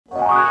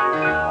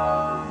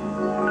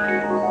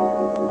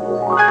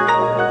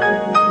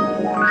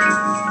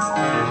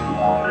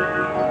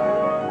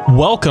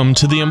Welcome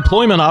to the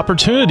Employment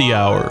Opportunity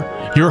Hour.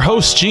 Your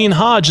host, Gene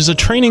Hodge, is a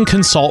training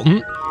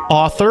consultant,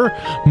 author,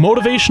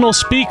 motivational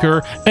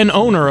speaker, and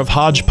owner of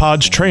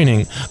Hodgepodge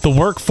Training, the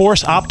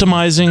workforce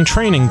optimizing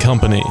training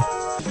company.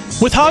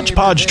 With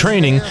Hodgepodge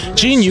Training,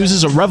 Gene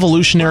uses a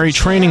revolutionary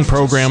training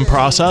program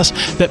process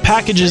that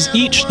packages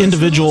each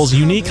individual's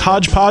unique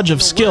hodgepodge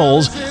of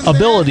skills,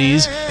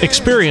 abilities,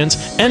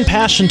 experience, and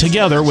passion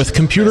together with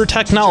computer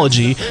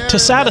technology to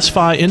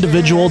satisfy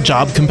individual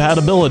job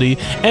compatibility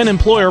and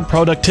employer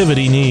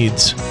productivity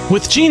needs.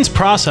 With Gene's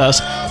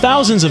process,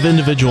 thousands of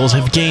individuals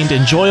have gained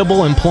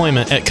enjoyable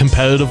employment at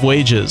competitive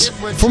wages.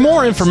 For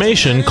more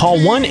information, call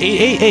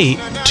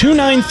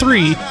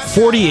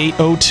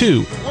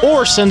 1-888-293-4802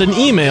 or send an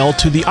email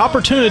to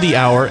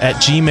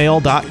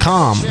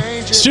theopportunityhour@gmail.com.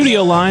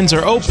 Studio lines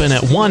are open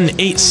at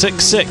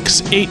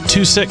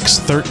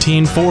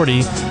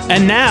 1-866-826-1340.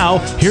 And now,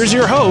 here's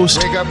your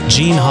host,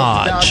 Gene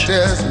Hodge.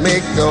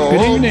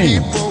 Good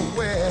evening.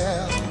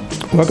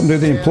 Welcome to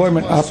the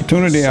Employment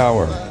Opportunity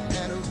Hour,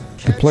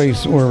 the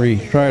place where we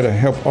try to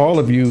help all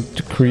of you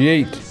to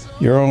create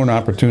your own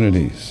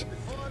opportunities.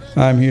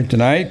 I'm here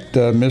tonight.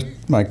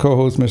 My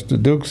co-host,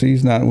 Mr. Dukes,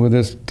 he's not with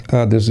us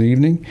this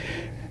evening,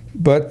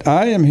 but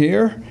I am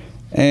here.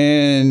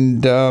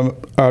 And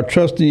our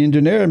trusty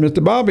engineer,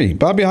 Mr. Bobby.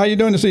 Bobby, how you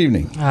doing this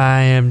evening?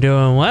 I am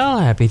doing well.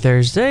 Happy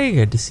Thursday.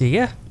 Good to see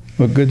you.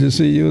 Well, good to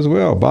see you as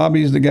well.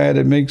 Bobby's the guy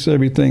that makes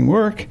everything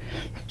work.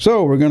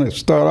 So we're going to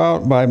start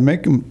out by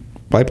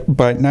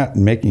not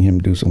making him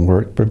do some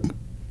work, but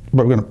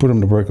we're going to put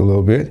him to work a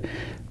little bit.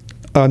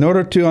 In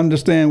order to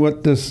understand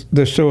what this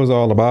show is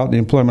all about, the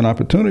Employment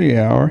Opportunity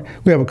Hour,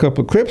 we have a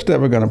couple of clips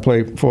that we're going to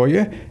play for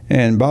you.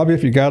 And Bobby,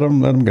 if you got them,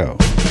 let them go.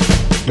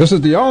 This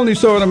is the only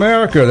show in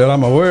America that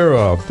I'm aware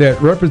of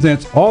that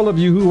represents all of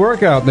you who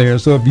work out there.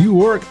 So if you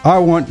work, I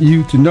want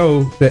you to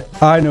know that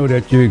I know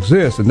that you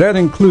exist. And that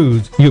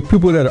includes you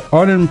people that are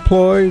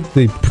unemployed,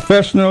 the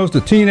professionals,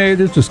 the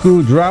teenagers, the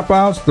school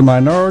dropouts, the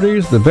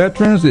minorities, the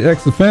veterans, the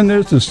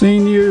ex-offenders, the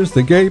seniors,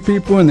 the gay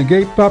people in the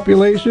gay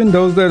population,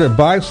 those that are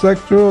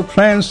bisexual,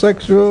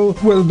 transsexual,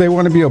 whether they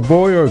want to be a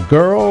boy or a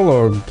girl,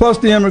 or plus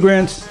the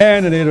immigrants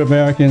and the Native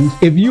Americans.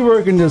 If you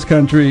work in this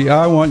country,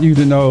 I want you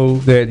to know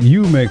that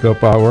you make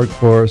up our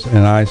workforce,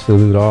 and I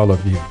salute all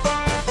of you.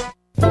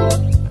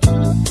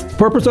 The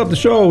purpose of the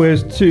show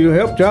is to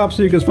help job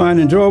seekers find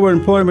enjoyable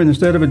employment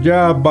instead of a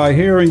job by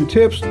hearing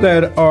tips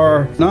that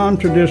are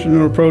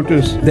non-traditional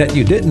approaches that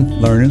you didn't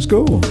learn in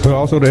school. But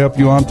also to help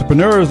you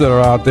entrepreneurs that are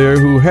out there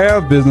who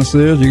have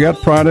businesses, you got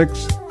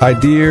products,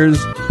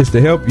 ideas. It's to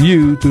help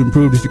you to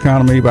improve this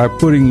economy by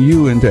putting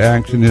you into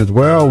action as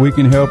well. We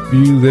can help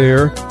you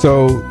there.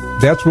 So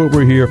that's what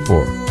we're here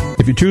for.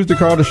 If you choose to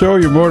call the show,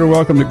 you're more than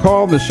welcome to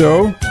call the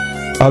show.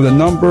 The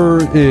number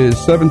is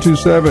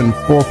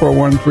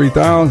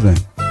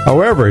 727-441-3000.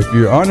 However, if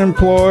you're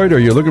unemployed or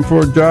you're looking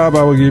for a job,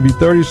 I will give you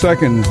 30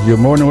 seconds. You're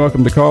more than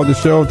welcome to call the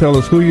show. Tell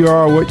us who you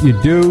are, what you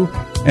do,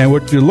 and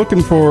what you're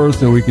looking for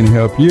so we can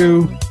help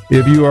you.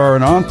 If you are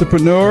an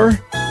entrepreneur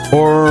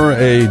or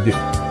a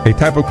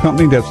type of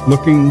company that's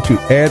looking to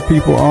add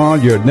people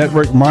on, you're a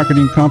network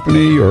marketing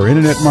company or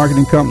internet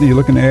marketing company, you're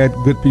looking to add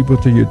good people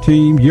to your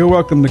team, you're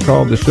welcome to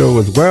call the show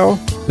as well.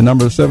 The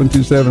number is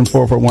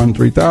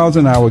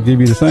 727-441-3000. I will give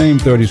you the same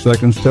 30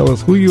 seconds. Tell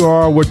us who you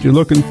are, what you're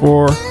looking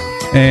for,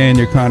 and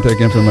your contact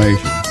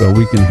information so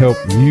we can help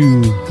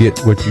you get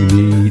what you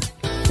need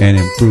and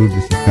improve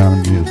this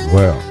economy as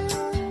well.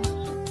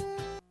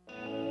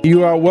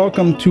 You are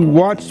welcome to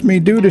watch me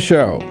do the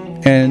show.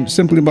 And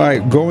simply by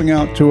going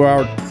out to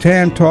our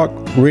Tan Talk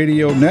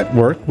radio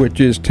network, which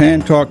is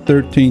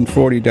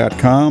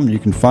tantalk1340.com, you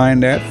can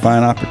find that,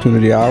 find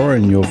Opportunity Hour,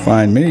 and you'll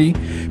find me.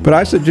 But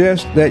I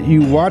suggest that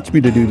you watch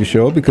me to do the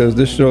show because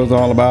this show is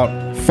all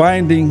about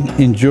finding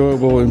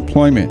enjoyable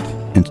employment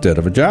instead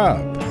of a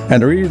job.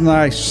 And the reason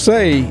I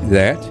say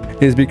that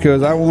is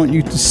because I want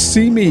you to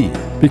see me,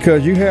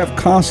 because you have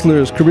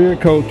counselors, career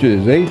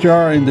coaches,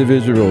 HR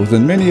individuals,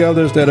 and many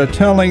others that are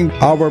telling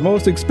our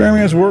most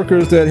experienced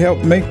workers that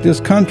help make this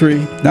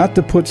country not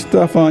to put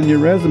stuff on your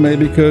resume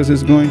because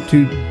it's going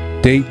to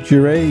date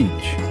your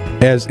age,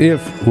 as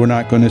if we're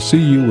not going to see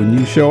you when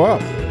you show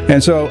up.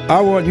 And so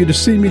I want you to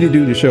see me to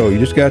do the show. You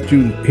just got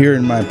you here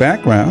in my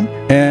background,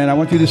 and I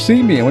want you to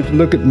see me. I want you to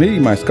look at me,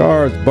 my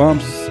scars,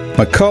 bumps,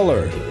 my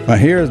color. My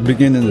hair is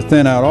beginning to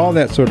thin out, all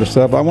that sort of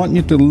stuff. I want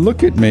you to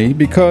look at me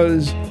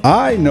because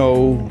I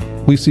know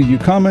we see you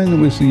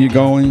coming, we see you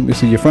going, we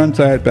see your front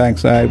side, back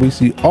side. We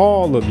see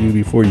all of you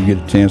before you get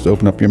a chance to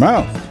open up your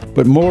mouth.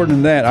 But more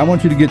than that, I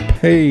want you to get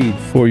paid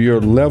for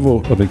your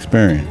level of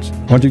experience.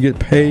 I want you to get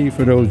paid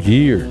for those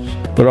years.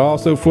 But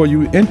also for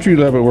you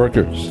entry-level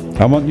workers,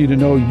 I want you to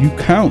know you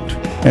count.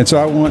 And so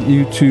I want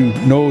you to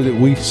know that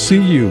we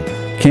see you.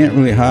 Can't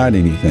really hide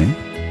anything.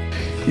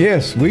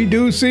 Yes, we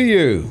do see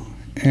you.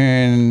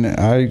 And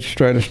I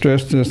try to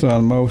stress this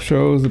on most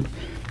shows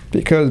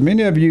because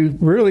many of you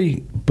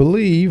really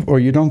believe or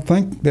you don't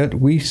think that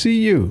we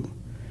see you.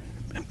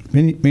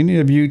 Many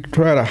of you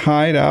try to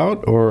hide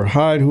out or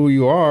hide who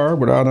you are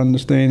without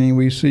understanding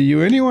we see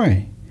you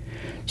anyway.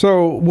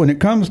 So when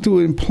it comes to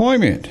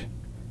employment,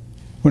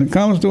 When it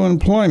comes to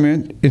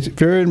employment, it's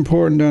very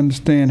important to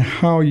understand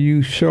how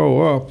you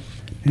show up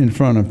in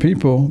front of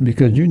people,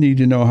 because you need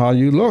to know how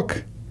you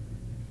look.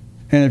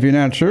 And if you're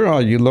not sure how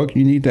you look,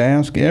 you need to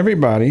ask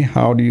everybody,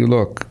 how do you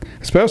look?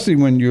 Especially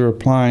when you're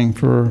applying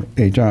for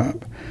a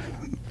job.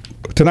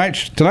 Tonight's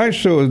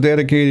show is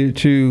dedicated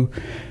to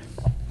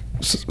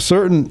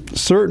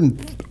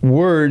certain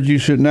words you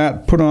should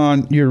not put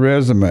on your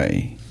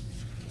resume.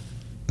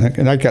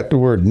 And I got the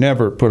word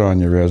never put on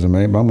your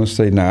resume, but I'm going to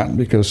say not,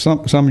 because some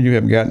of you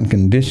have gotten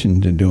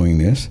conditioned to doing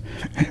this.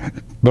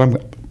 But I'm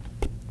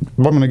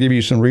going to give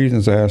you some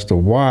reasons as to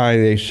why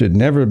they should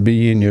never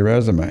be in your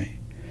resume.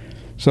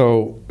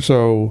 So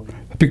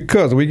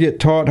because we get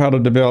taught how to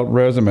develop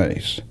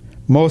resumes.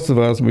 Most of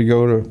us, we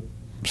go to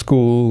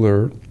school,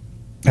 or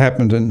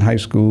happens in high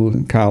school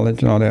and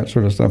college and all that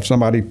sort of stuff.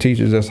 Somebody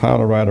teaches us how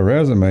to write a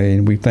resume,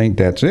 and we think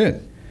that's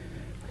it.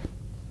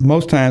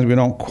 Most times we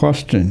don't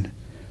question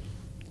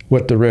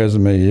what the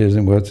resume is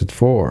and what's it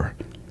for.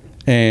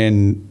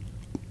 And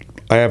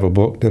I have a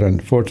book that,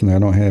 unfortunately, I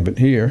don't have it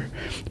here,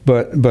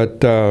 but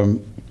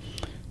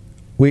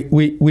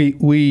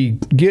we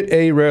get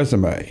a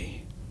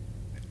resume,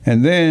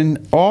 and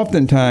then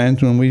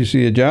oftentimes when we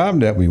see a job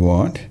that we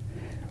want,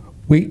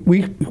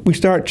 we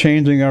start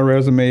changing our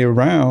resume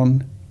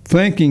around,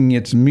 thinking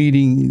it's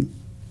meeting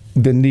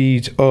the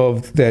needs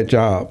of that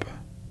job.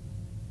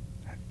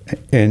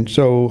 And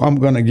so I'm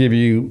going to give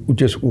you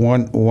just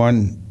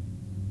one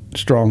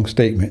strong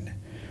statement.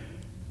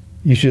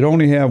 You should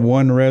only have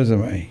one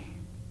resume.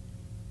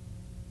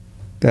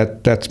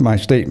 That's my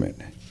statement.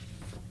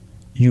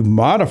 You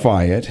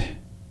modify it,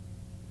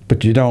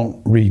 but you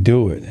don't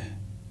redo it.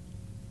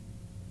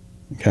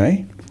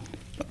 Okay?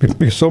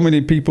 Because so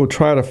many people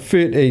try to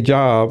fit a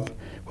job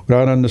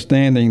without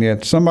understanding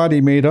that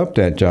somebody made up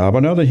that job.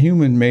 Another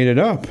human made it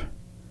up.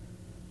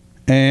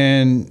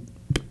 And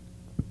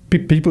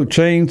people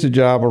change the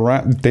job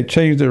around. They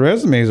change their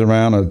resumes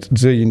around a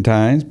zillion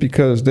times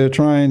because they're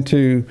trying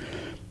to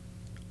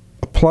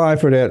apply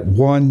for that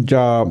one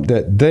job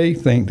that they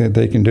think that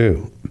they can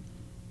do.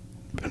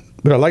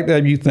 But I'd like to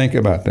have you think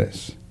about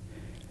this.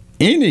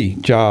 Any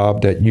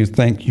job that you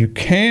think you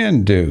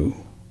can do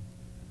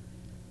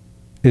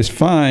is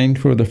fine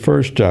for the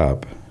first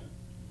job.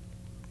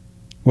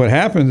 What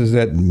happens is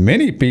that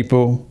many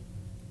people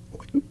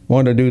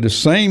want to do the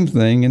same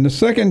thing in the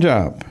second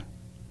job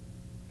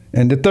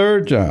and the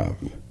third job.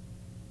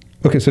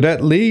 Okay, so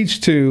that leads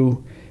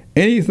to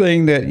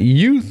anything that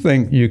you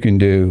think you can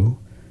do,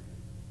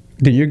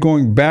 then you're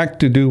going back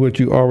to do what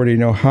you already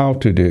know how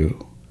to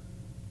do.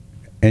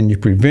 And you're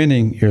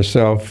preventing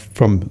yourself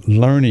from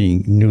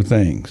learning new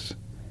things.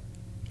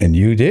 And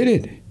you did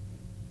it.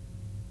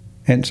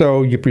 And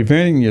so you're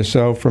preventing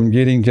yourself from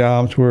getting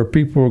jobs where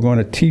people are going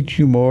to teach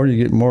you more,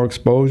 you get more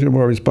exposure,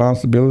 more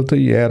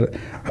responsibility, you add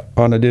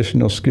on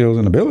additional skills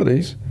and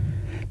abilities,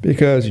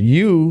 because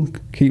you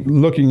keep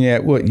looking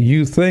at what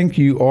you think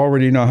you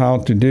already know how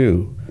to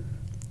do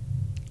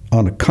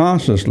on a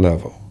conscious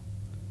level.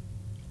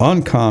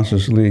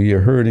 Unconsciously,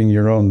 you're hurting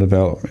your own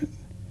development.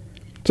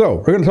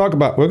 So we're going to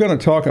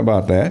talk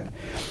about that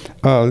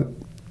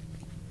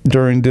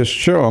during this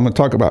show. I'm going to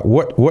talk about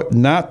what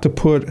not to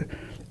put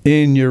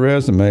in your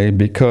resume,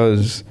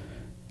 because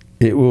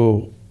it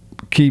will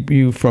keep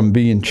you from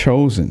being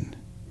chosen,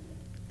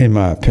 in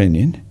my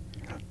opinion.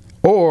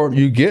 Or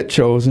you get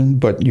chosen,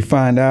 but we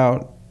find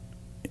out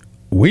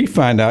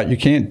you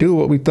can't do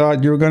what we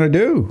thought you were going to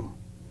do.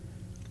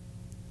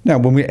 Now,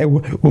 when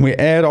we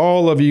add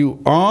all of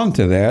you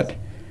onto that,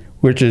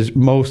 which is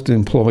most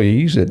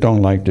employees that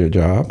don't like their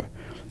job,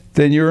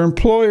 then your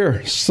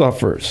employer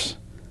suffers,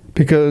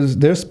 because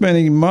they're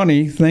spending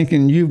money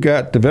thinking you've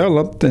got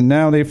developed, and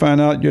now they find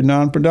out you're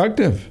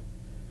non-productive.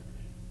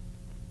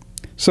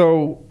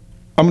 So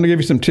I'm going to give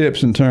you some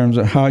tips in terms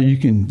of how you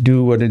can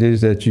do what it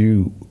is that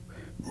you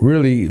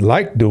really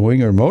like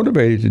doing or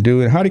motivated to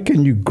do, and how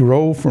can you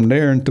grow from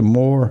there into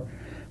more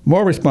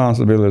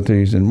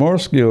responsibilities and more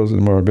skills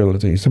and more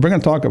abilities. So we're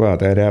going to talk about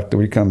that after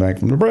we come back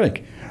from the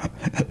break.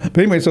 But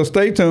anyway, so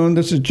stay tuned.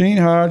 This is Gene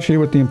Hodge here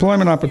with the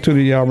Employment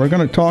Opportunity Hour. We're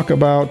going to talk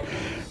about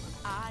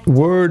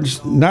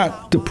words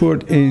not to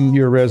put in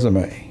your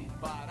resume.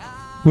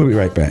 We'll be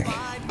right back.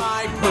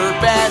 My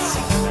purpose,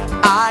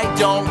 I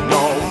don't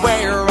know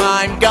where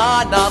I'm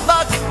gonna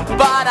look,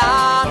 but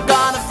I'm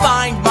gonna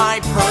find my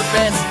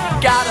purpose.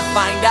 Gotta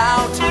find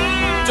out,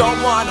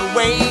 don't wanna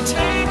wait.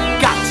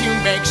 Got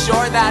to make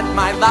sure that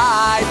my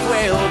life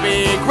will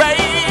be great.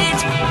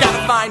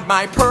 Gotta find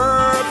my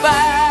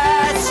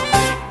purpose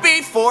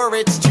before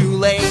it's too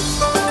late.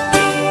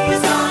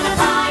 He's gonna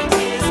find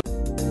his.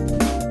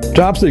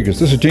 Job seekers,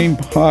 this is Gene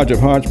Hodge of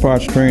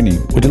Hodgepodge Training.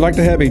 Would you like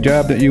to have a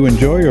job that you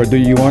enjoy, or do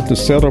you want to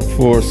settle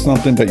for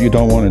something that you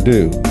don't want to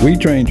do? We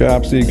train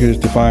job seekers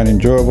to find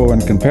enjoyable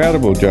and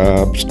compatible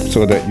jobs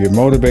so that you're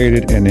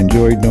motivated and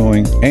enjoy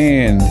doing,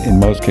 and in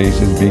most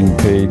cases, being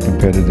paid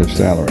competitive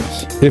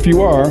salaries. If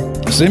you are,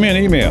 send me an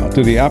email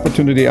to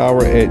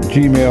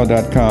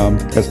theopportunityhour@gmail.com.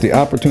 That's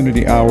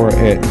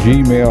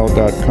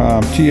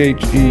theopportunityhour@gmail.com.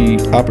 THE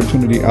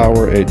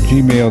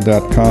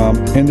opportunityhour@gmail.com.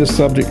 In the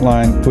subject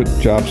line, put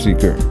job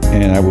seeker,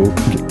 and I will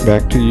get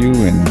back to you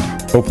and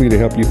hopefully to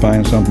help you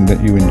find something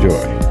that you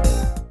enjoy.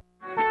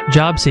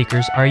 Job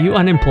seekers, are you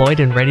unemployed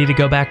and ready to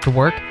go back to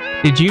work?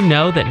 Did you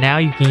know that now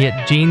you can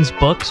get Gene's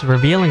books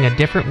revealing a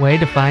different way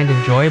to find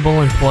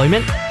enjoyable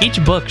employment?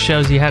 Each book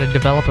shows you how to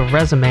develop a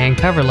resume and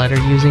cover letter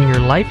using your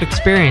life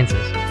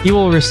experiences. You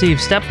will receive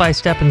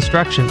step-by-step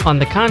instruction on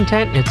the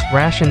content, its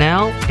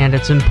rationale, and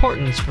its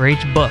importance for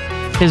each book.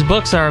 His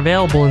books are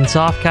available in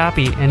soft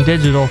copy and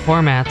digital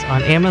formats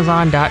on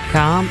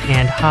Amazon.com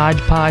and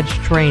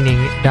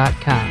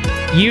HodgepodgeTraining.com.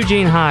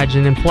 Eugene Hodge,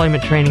 an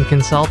employment training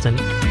consultant,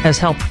 has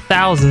helped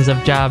thousands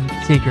of job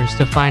seekers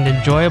to find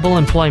enjoyable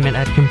employment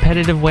at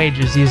competitive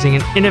wages using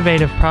an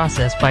innovative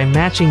process by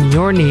matching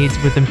your needs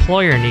with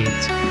employer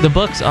needs. The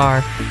books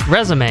are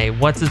Resume,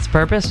 What's Its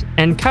Purpose?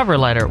 And Cover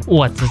Letter,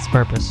 What's Its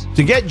Purpose?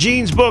 To get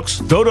Gene's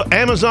books, go to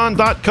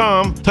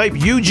Amazon.com, type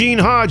Eugene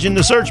Hodge in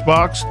the search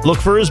box, look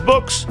for his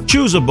books,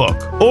 choose a book.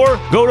 Or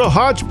go to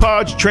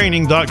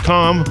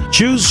HodgepodgeTraining.com,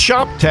 choose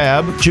Shop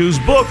tab, choose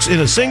books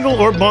in a single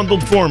or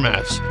bundled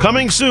formats.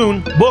 Coming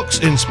soon, books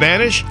in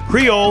Spanish,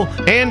 Creole,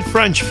 and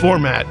French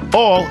format,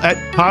 all at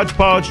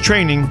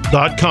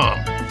HodgepodgeTraining.com.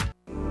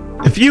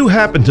 If you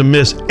happen to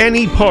miss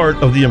any part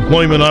of the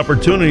Employment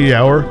Opportunity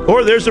Hour,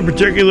 or there's a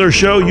particular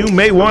show you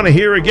may want to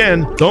hear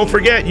again, don't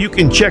forget you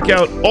can check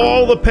out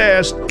all the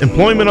past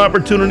Employment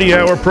Opportunity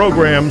Hour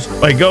programs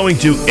by going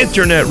to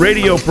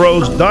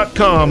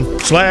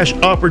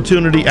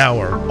internetradiopros.com/opportunity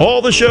hour.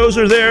 All the shows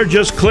are there,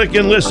 just click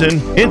and listen,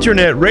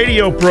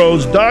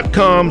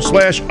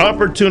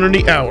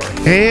 internetradiopros.com/opportunity hour.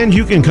 And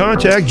you can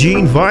contact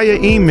Gene via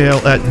email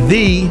at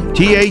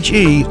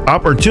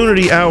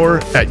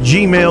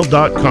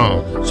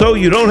theopportunityhour@gmail.com. So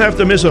you don't have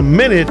to miss a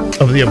minute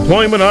of the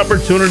Employment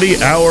Opportunity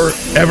Hour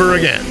ever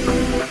again.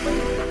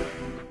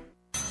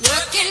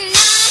 Working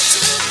 9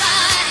 to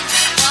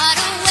 5, what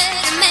a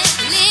way to make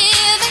a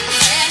living,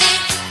 barely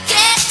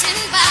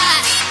getting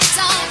by.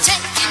 It's all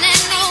taking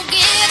and no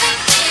giving.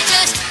 They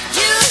just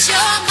use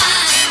your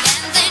mind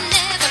and they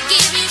never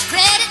give you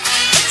credit.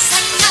 It's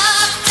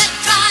enough to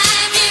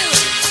drive you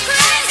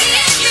crazy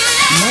if you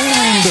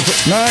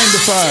let 9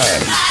 to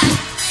 5.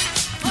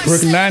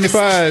 Working 9 to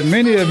 5.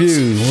 Many of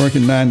you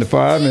working 9 to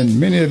 5, and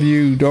many of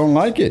you don't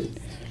like it.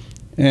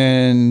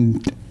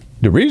 And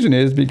the reason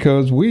is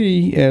because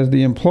we, as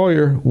the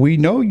employer, we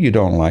know you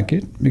don't like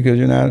it because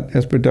you're not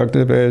as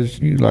productive as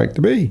you'd like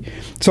to be.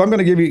 So I'm going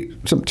to give you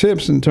some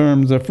tips in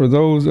terms of for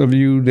those of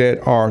you that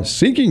are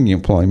seeking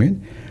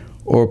employment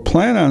or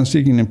plan on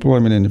seeking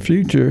employment in the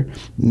future,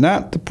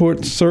 not to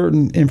put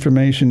certain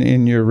information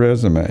in your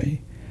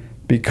resume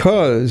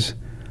because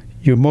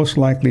you're most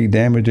likely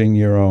damaging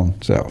your own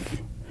self.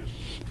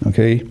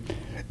 Okay.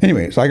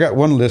 Anyway, so I got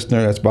one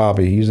listener. That's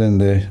Bobby. He's in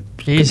the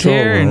control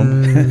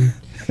room.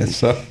 And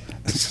so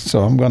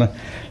I'm going to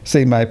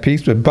say my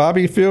piece. But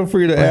Bobby, feel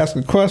free to ask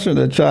a question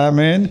or chime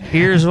in.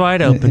 Ears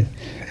wide open.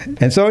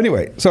 And so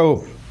anyway,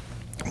 so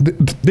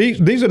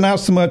these are not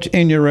so much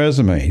in your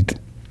resume.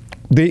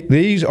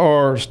 These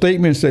are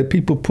statements that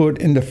people put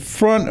in the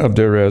front of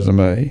their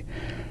resume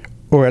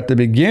or at the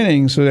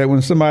beginning so that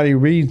when somebody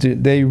reads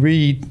it, they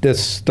read this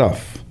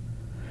stuff.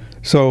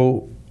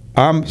 So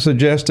I'm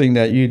suggesting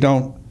that you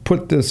don't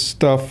put this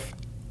stuff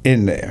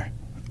in there.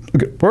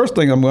 Okay, first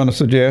thing I'm going to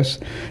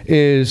suggest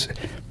is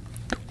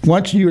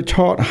once you're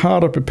taught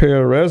how to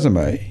prepare a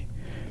resume,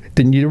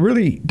 then you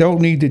really don't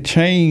need to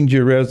change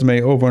your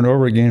resume over and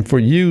over again for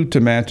you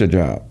to match a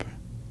job.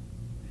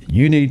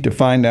 You need to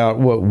find out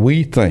what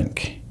we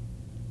think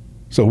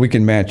so we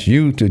can match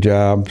you to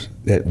jobs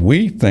that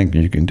we think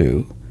you can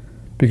do,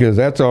 because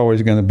that's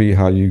always going to be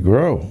how you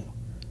grow.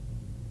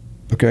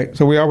 Okay,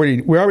 so we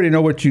already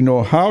know what you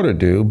know how to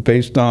do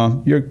based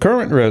on your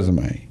current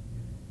resume.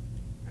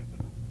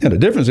 And the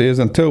difference is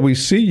until we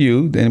see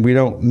you, then we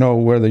don't know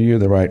whether you're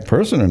the right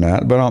person or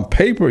not. But on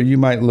paper, you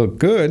might look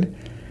good,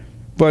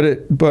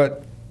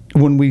 but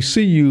when we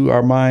see you,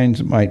 our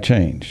minds might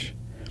change.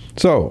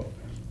 So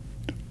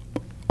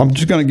I'm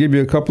just going to give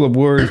you a couple of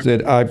words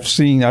that I've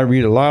seen. I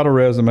read a lot of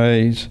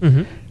resumes,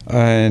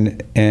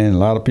 and a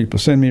lot of people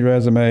send me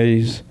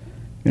resumes,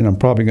 and I'm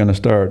probably going to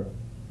start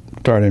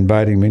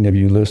inviting many of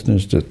you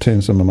listeners to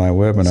attend some of my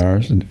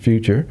webinars in the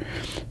future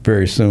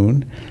very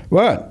soon.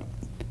 But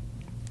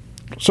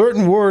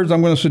certain words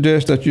I'm going to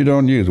suggest that you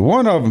don't use.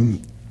 One of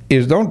them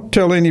is don't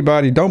tell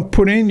anybody, don't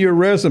put in your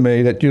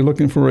resume that you're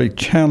looking for a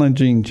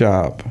challenging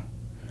job.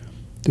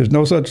 There's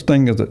no such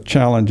thing as a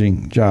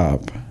challenging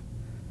job.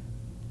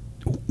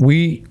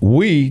 We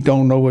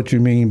don't know what you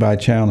mean by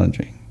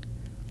challenging.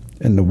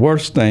 And the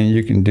worst thing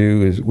you can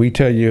do is we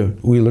tell you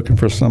we're looking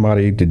for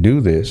somebody to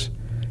do this,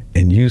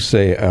 and you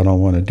say, I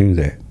don't want to do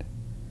that.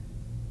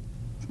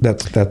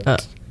 That's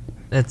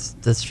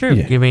true.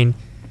 Yeah. I mean,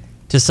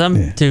 to some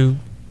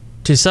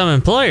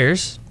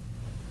employers,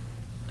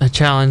 a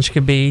challenge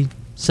could be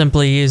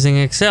simply using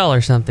Excel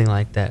or something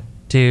like that.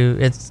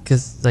 It's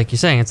because, like you're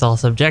saying, it's all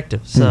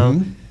subjective.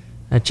 So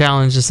a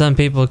challenge to some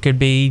people could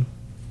be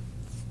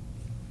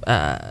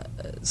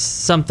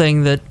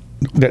something that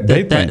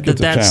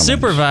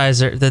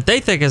supervisor that they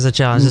think is a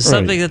challenge. It's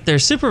something that their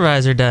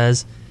supervisor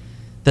does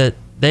that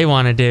they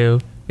want to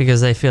do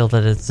because they feel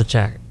that it's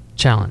a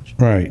challenge.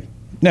 Right.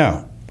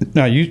 Now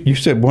you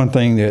said one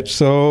thing that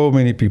so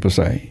many people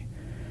say,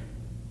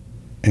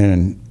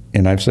 and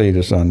I've said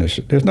this on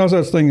this. There's no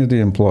such thing as the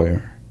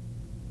employer.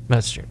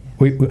 That's true.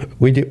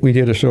 We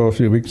did a show a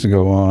few weeks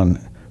ago on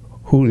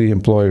who the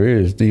employer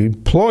is. The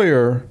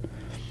employer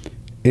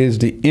is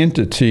the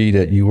entity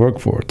that you work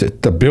for,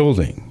 the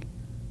building.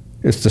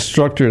 It's the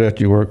structure that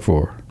you work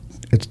for.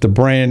 It's the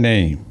brand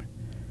name.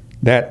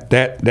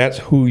 That's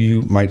who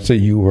you might say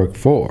you work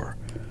for.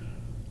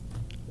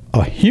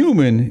 A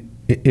human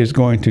is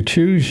going to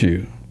choose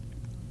you.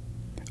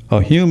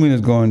 A human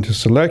is going to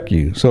select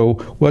you. So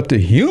what the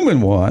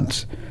human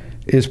wants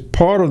is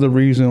part of the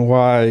reason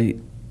why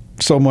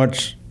so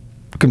much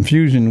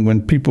confusion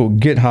when people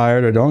get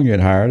hired or don't get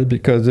hired,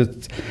 because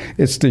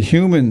it's the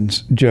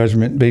human's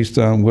judgment based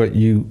on what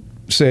you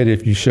said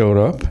if you showed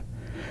up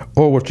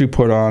or what you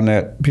put on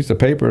that piece of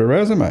paper or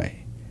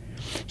resume.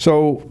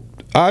 So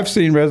I've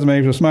seen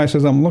resumes where somebody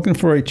says, I'm looking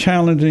for a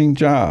challenging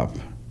job.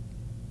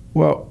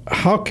 Well,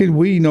 how can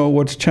we know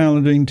what's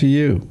challenging to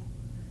you?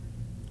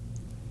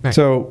 Right.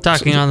 So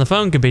talking on the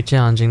phone could be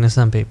challenging to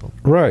some people.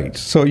 Right.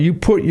 So you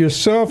put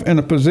yourself in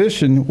a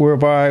position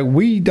whereby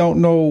we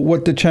don't know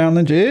what the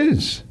challenge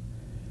is.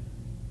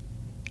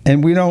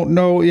 And we don't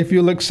know if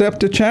you'll accept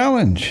the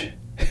challenge.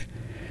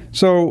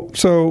 So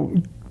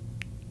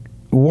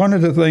one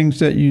of the things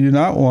that you do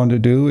not want to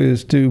do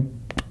is to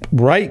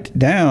write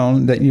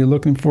down that you're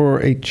looking for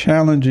a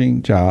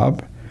challenging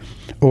job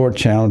or a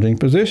challenging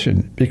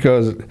position,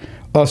 because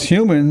us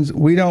humans,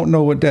 we don't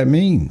know what that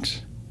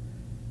means.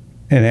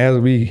 And as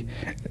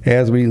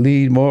we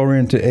lead more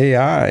into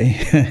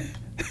AI,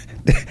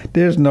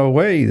 there's no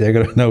way they're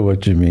going to know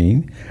what you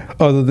mean,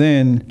 other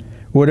than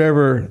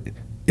whatever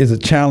is a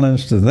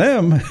challenge to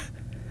them,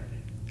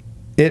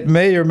 it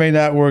may or may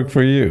not work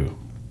for you.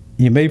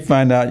 You may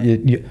find out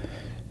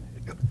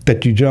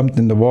that you jumped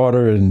in the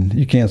water and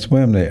you can't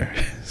swim there.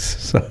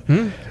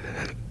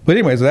 But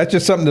anyway, so that's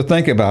just something to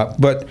think about.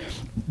 But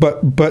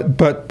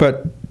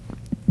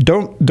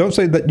don't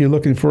say that you're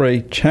looking for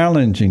a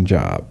challenging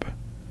job.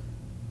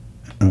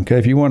 Okay,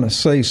 if you want to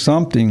say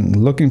something,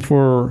 looking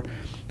for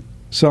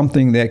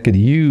something that could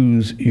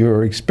use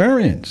your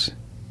experience,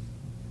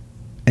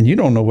 and you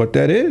don't know what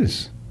that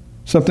is.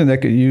 Something that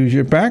could use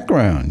your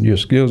background, your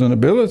skills and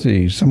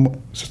abilities,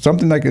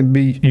 something that could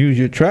use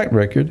your track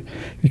record,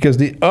 because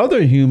the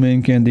other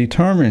human can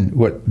determine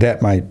what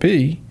that might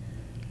be.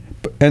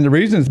 And the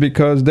reason is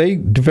because they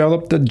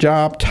developed the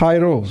job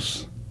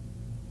titles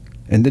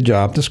and the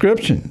job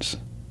descriptions,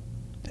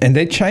 and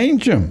they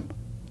change them.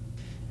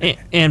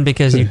 And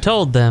because you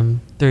told them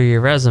through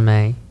your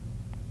resume,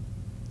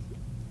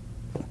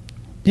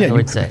 I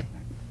would say.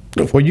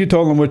 Well, you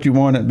told them what you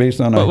wanted based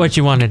on what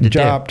you wanted to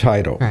job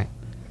title. Right.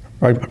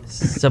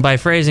 So by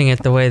phrasing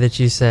it the way that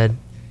you said,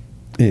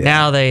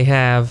 now they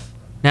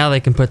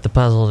can put the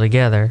puzzle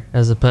together,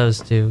 as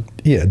opposed to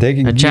they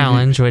can a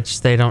challenge, which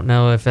they don't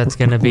know if that's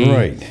going to be,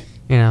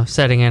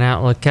 setting an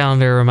Outlook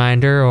calendar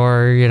reminder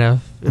or,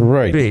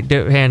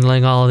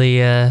 handling all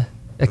the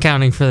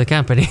accounting for the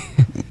company.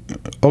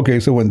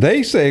 Okay, so when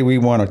they say we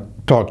want to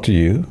talk to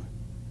you,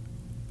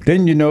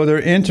 then you know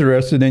they're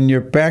interested in your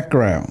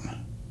background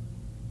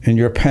and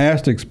your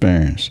past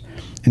experience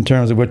in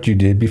terms of what you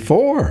did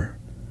before.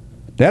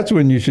 That's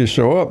when you should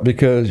show up,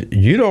 because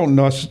you don't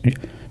know,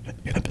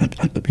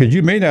 because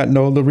you may not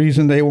know the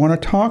reason they want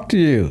to talk to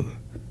you.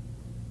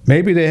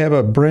 Maybe they have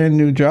a brand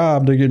new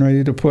job they're getting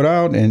ready to put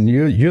out, and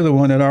you're the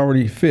one that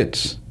already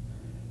fits.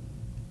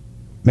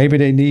 Maybe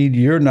they need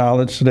your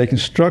knowledge so they can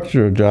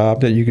structure a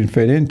job that you can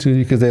fit into,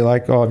 because they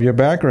like all of your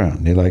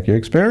background. They like your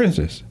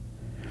experiences.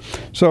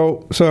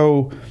 So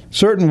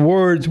certain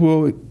words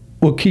will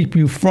keep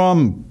you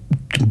from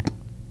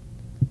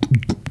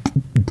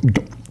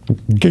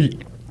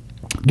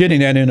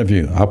getting that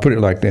interview. I'll put it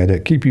like that.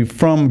 That keep you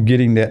from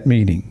getting that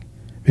meeting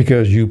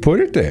because you put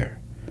it there.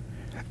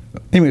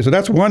 Anyway, so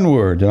that's one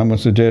word that I'm going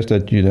to suggest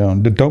that you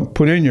don't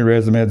put in your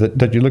resume,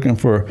 that you're looking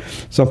for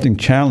something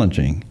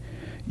challenging.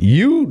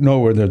 You know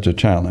where there's a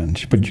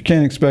challenge, but you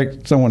can't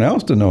expect someone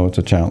else to know it's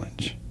a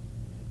challenge.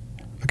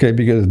 Okay,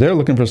 because they're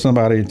looking for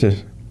somebody to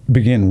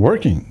begin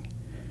working.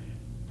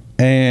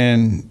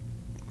 And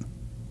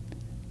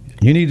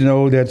you need to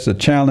know that's a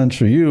challenge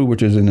for you,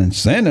 which is an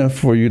incentive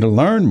for you to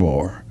learn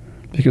more.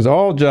 Because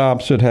all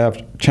jobs should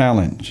have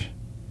challenge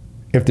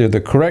if they're the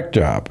correct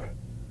job.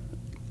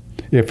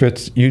 If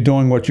it's you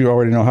doing what you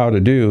already know how to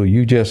do,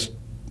 you just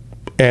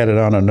added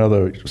on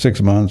another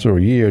 6 months or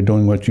a year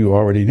doing what you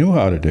already knew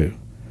how to do,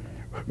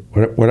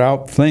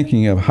 without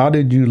thinking of how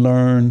did you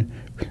learn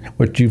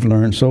what you've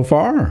learned so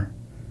far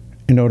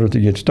in order to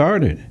get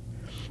started.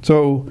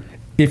 So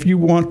if you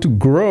want to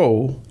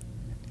grow,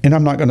 and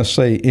I'm not going to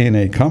say in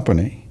a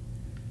company,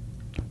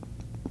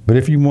 but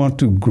if you want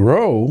to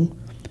grow,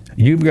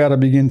 you've got to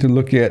begin to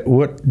look at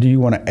what do you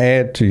want to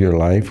add to your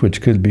life,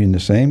 which could be in the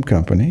same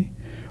company,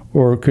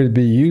 or it could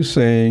be you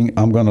saying,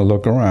 I'm going to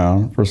look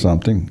around for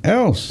something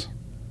else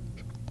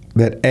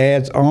that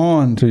adds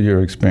on to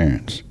your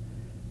experience.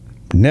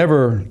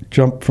 Never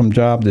jump from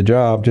job to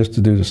job just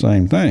to do the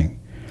same thing.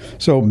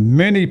 So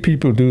many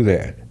people do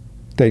that.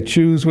 They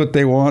choose what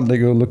they want. They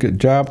go look at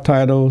job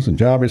titles and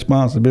job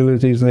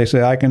responsibilities, and they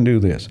say, I can do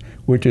this,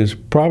 which is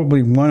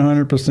probably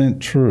 100%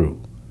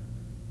 true.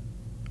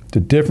 The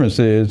difference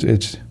is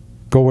it's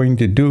going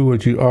to do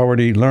what you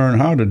already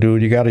learned how to do.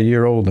 You got a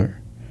year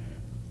older,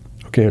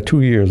 okay, or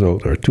 2 years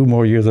older, or 2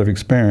 more years of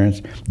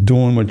experience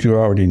doing what you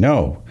already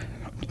know.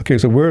 Okay,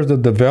 so where's the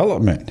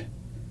development?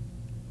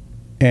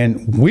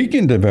 And we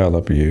can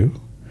develop you,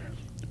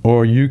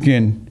 or you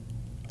can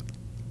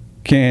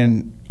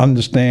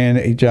understand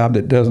a job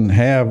that doesn't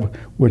have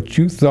what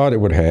you thought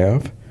it would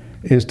have,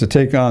 is to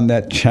take on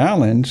that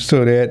challenge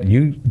so that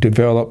you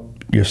develop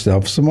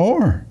yourself some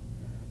more.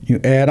 You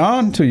add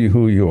on to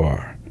who you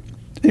are.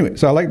 Anyway,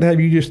 so I'd like to have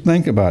you just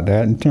think about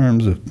that in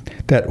terms of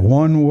that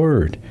one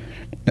word.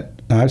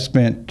 I've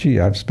spent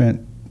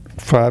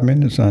 5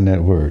 minutes on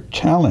that word,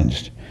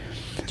 challenged.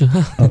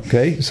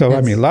 Okay, so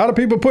I mean, a lot of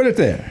people put it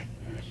there.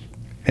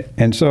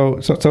 And so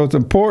it's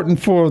important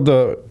for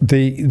the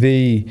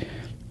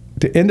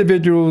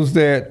individuals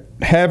that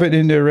have it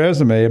in their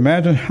resume.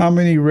 Imagine how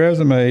many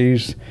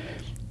resumes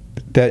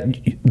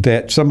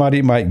that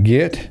somebody might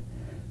get.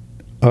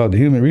 The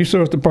human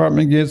resource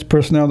department gets,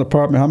 personnel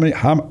department.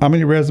 How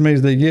many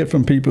resumes they get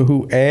from people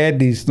who add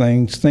these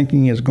things,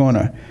 thinking it's going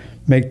to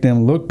make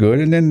them look good,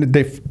 and then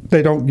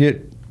they don't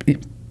get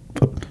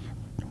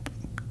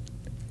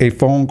a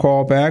phone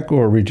call back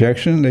or a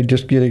rejection. They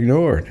just get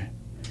ignored.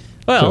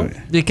 Well,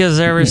 because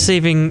they're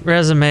receiving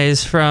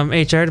resumes from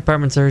HR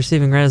departments, are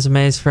receiving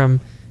resumes from,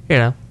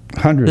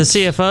 hundreds.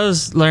 The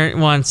CFO's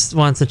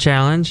wants a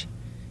challenge,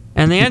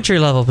 and the entry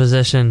level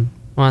position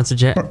wants a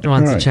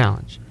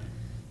challenge.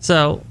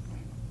 So,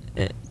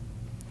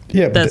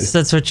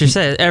 that's what you're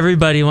saying.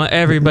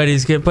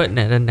 Everybody's putting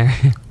it in there.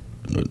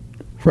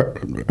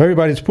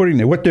 Everybody's putting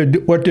it. What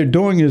they're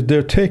doing is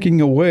they're taking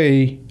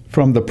away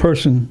from the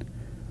person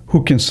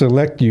who can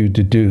select you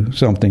to do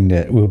something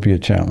that will be a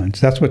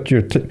challenge. That's what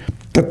you're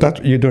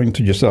doing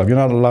to yourself. You're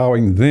not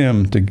allowing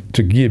them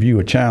to give you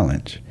a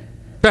challenge.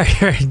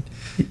 Right.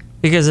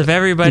 Because if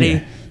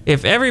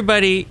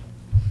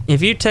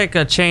you take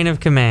a chain of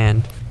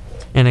command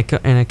in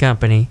a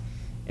company,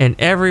 and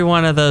every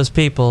one of those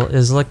people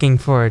is looking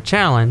for a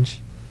challenge,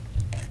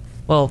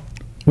 well,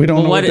 we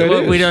don't know what that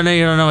is. We don't know.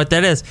 You don't know what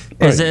that is.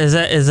 Right.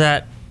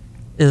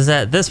 Is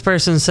that this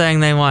person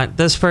saying they want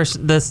this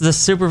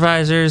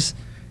supervisor's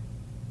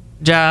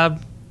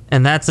job,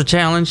 and that's a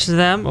challenge to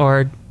them,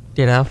 or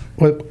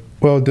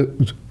Well,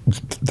 the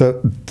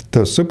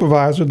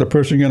supervisor, the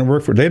person you're going to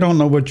work for, they don't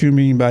know what you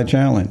mean by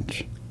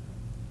challenge.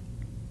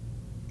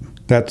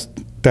 That's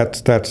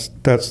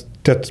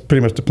pretty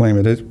much the plain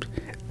of it.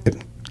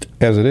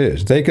 As it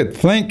is, they could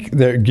think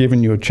they're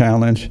giving you a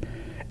challenge,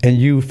 and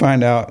you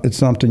find out it's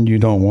something you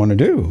don't want to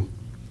do.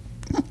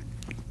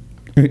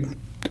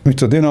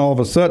 So then all of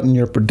a sudden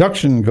your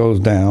production goes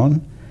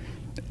down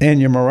and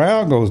your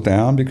morale goes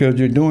down because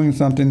you're doing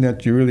something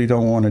that you really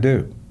don't want to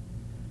do.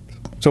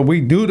 So we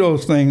do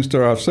those things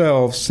to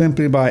ourselves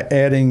simply by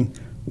adding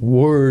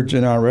words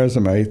in our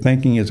resume,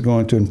 thinking it's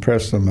going to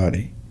impress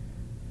somebody.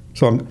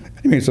 So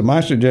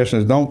my suggestion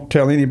is don't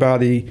tell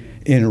anybody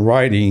in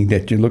writing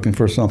that you're looking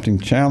for something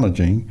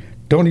challenging.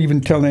 Don't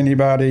even tell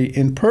anybody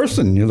in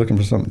person you're looking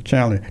for something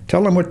challenging.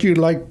 Tell them what you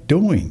like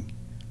doing.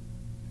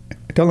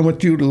 Tell them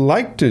what you'd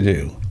like to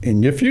do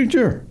in your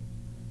future.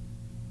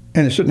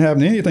 And it shouldn't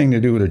have anything to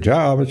do with a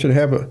job. It should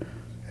have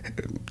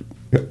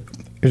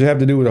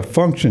to do with a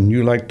function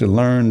you like to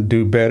learn,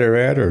 do better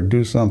at, or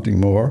do something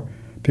more,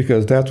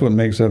 because that's what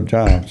makes up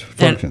jobs,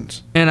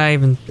 functions. And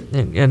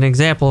an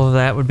example of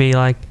that would be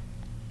like,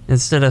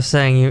 instead of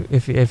saying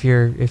if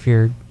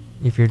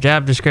your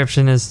job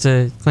description is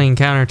to clean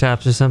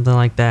countertops or something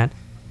like that,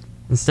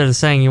 instead of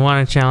saying you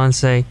want a challenge,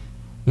 say,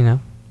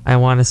 I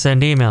want to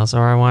send emails,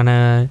 or I want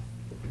to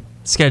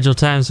schedule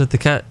times with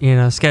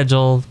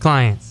schedule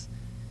clients.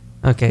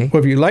 Okay.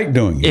 Well, if you like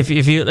doing it. If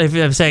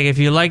I'm saying if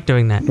you like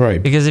doing that,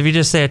 right? Because if you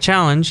just say a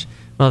challenge,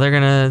 well, they're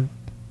gonna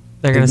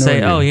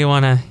say, oh, you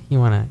wanna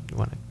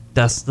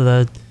dust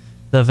the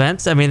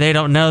vents. I mean, they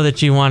don't know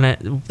that you want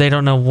to. They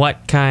don't know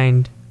what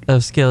kind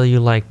of skill you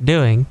like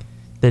doing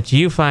that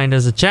you find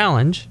as a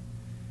challenge.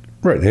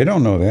 Right. They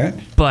don't know that.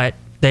 But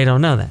they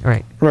don't know that.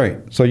 Right. Right.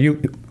 So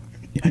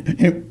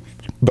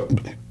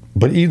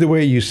but either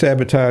way, you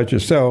sabotage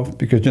yourself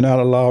because you're not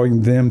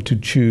allowing them to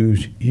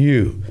choose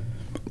you.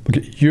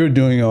 You're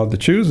doing all the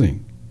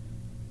choosing.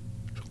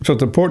 So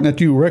it's important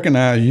that you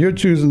recognize you're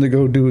choosing to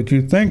go do what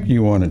you think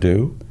you want to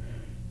do,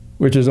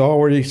 which is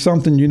already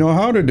something you know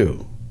how to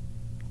do.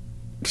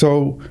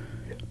 So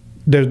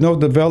there's no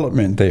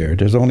development there.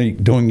 There's only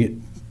doing it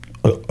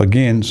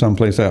again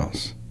someplace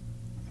else.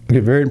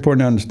 It's very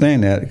important to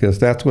understand that, because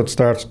that's what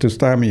starts to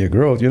stymie your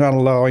growth. You're not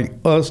allowing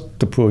us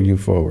to pull you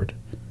forward.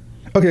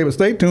 Okay, but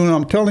stay tuned.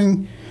 I'm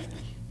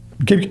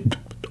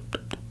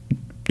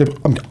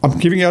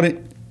giving out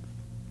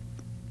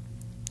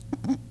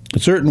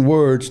certain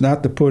words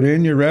not to put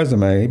in your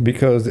resume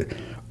because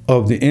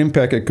of the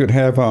impact it could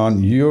have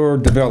on your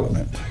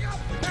development.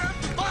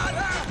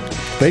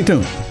 Stay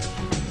tuned.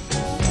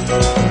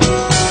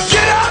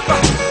 Get up!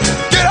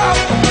 Get up! Get up!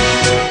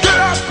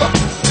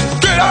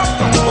 Get up!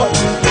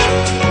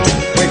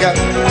 Wake up!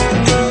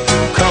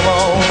 Come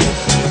on!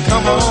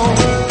 Come on!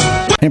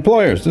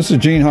 Employers, this is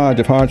Gene Hodge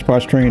of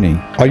Hodgepodge Training.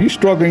 Are you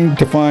struggling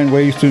to find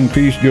ways to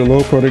increase your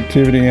low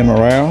productivity and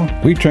morale?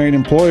 We train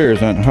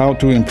employers on how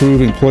to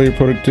improve employee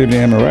productivity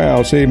and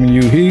morale, saving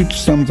you huge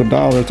sums of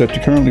dollars that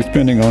you're currently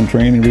spending on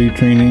training,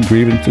 retraining,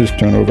 grievances,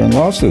 turnover, and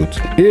lawsuits.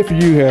 If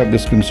you have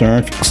this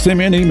concern, send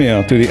me an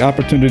email to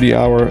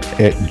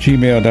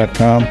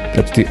theopportunityhour@gmail.com.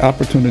 That's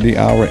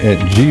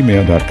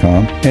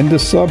theopportunityhour@gmail.com. And the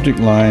subject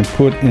line,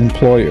 put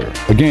employer.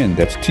 Again,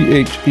 that's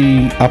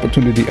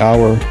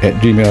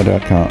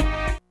THEopportunityhour@gmail.com.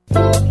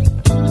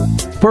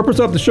 Purpose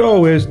of the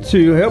show is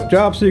to help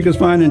job seekers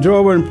find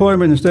enjoyable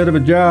employment instead of a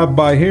job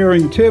by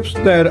hearing tips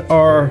that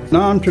are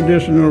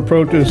non-traditional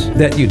approaches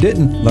that you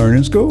didn't learn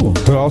in school.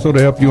 But also to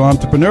help you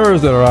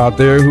entrepreneurs that are out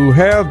there who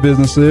have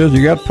businesses,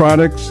 you got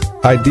products,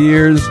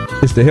 ideas.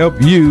 It's to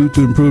help you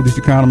to improve this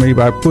economy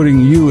by putting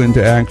you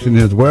into action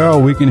as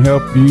well. We can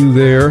help you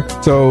there.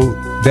 So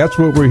that's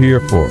what we're here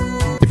for.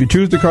 If you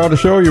choose to call the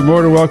show, you're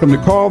more than welcome to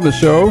call the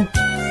show.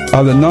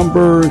 The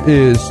number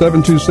is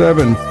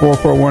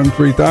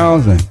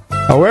 727-441-3000.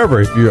 However,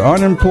 if you're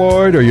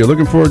unemployed or you're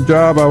looking for a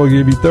job, I will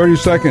give you 30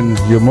 seconds.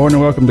 You're more than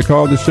welcome to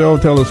call the show.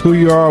 Tell us who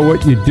you are,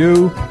 what you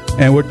do,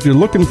 and what you're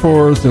looking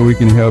for so we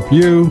can help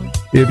you.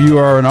 If you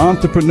are an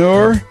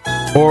entrepreneur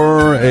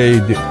or a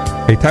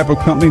type of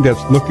company that's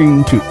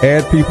looking to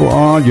add people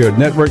on, your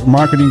network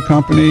marketing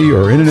company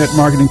or internet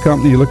marketing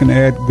company, you're looking to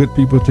add good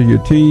people to your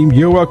team,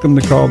 you're welcome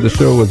to call the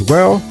show as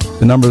well.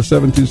 The number is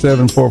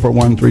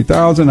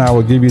 727-441-3000. I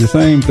will give you the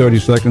same 30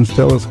 seconds.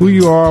 Tell us who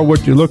you are,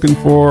 what you're looking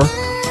for,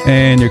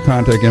 and your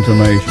contact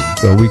information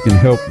so we can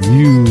help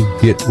you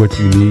get what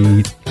you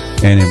need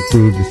and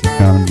improve this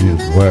economy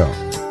as well.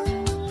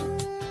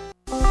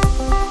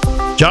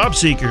 Job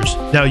seekers,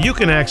 now you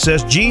can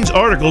access Gene's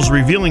articles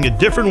revealing a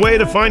different way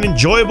to find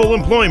enjoyable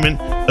employment,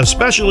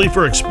 especially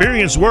for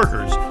experienced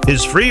workers.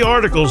 His free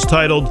articles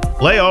titled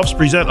Layoffs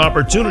Present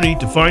Opportunity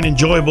to Find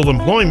Enjoyable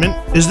Employment,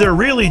 Is There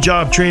Really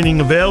Job Training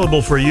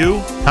Available for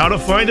You? How to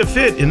Find a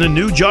Fit in the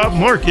New Job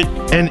Market,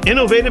 and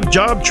Innovative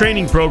Job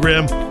Training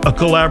Program, a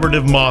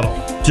Collaborative Model.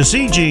 To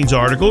see Gene's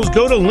articles,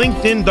 go to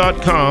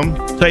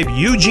LinkedIn.com, type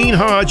Eugene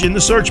Hodge in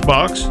the search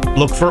box,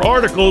 look for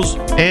articles,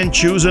 and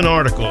choose an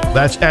article.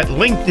 That's at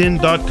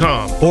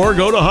LinkedIn.com. Or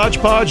go to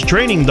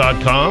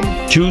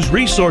HodgepodgeTraining.com, choose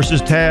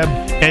Resources tab,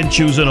 and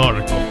choose an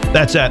article.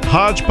 That's at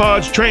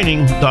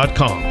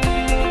HodgepodgeTraining.com.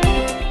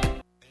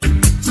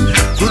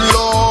 Good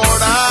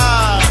Lord,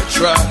 I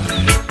try.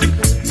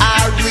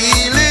 I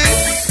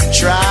really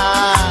try.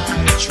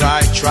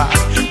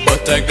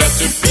 But I got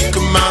to pick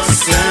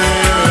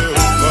myself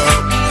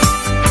up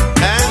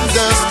and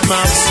dust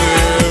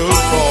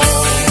myself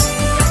off.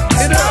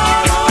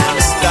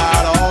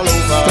 Start all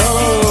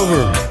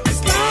over.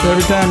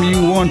 Every time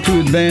you want to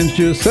advance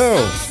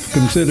yourself,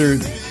 consider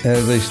it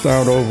as a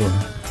start over,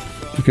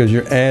 because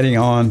you're adding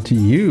on to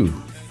you,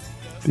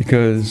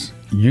 because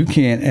you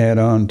can't add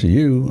on to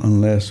you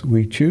unless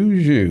we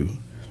choose you,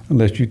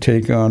 unless you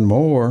take on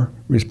more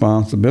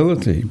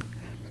responsibility.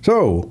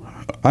 So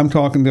I'm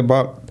talking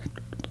about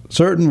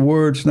certain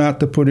words not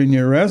to put in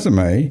your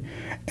resume,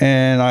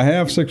 and I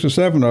have 6 or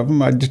 7 of them.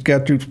 I just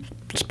got through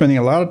spending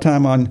a lot of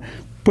time on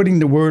putting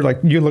the word like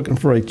you're looking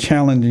for a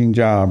challenging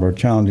job or a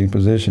challenging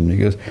position,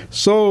 because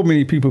so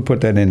many people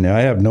put that in there.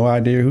 I have no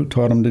idea who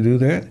taught them to do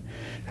that.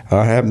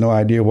 I have no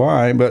idea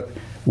why, but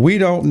we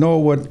don't know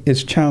what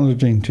is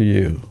challenging to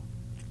you.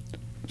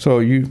 So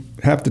you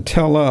have to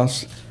tell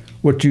us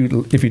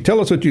if you tell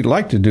us what you'd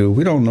like to do,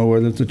 we don't know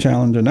whether it's a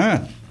challenge or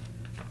not.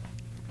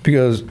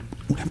 Because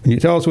when you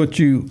tell us what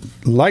you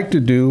like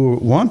to do or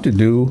want to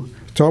do,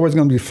 it's always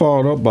going to be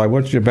followed up by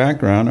what's your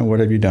background and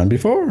what have you done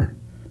before.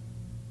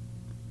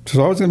 So it's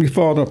always going to be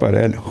followed up by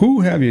that. And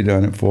who have you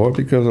done it for?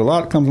 Because a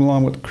lot comes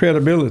along with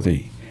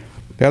credibility.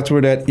 That's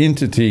where that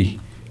entity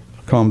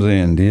comes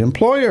in, the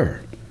employer.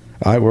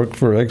 I work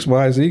for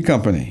XYZ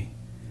company,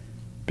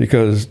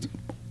 because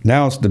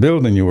now it's the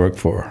building you work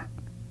for.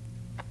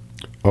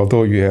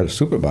 Although you had a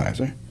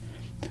supervisor,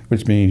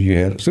 which means you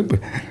had a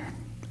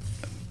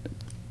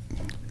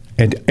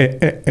And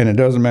it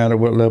doesn't matter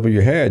what level you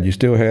had. You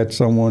still had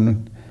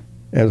someone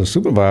as a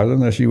supervisor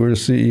unless you were the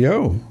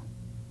CEO.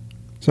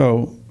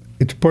 So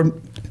it's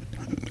important.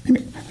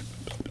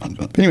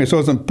 Anyway, so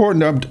it's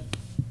important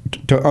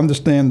to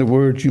understand the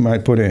words you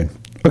might put in.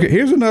 Okay,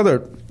 here's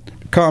another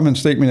common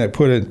statement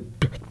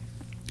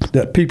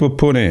that people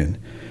put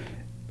in.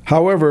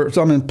 However,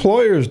 some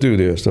employers do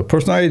this, so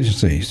personal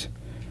agencies.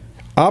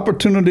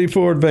 Opportunity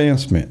for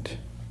advancement.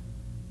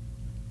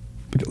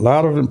 But a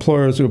lot of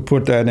employers will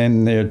put that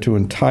in there to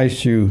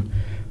entice you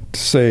to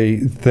say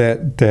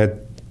that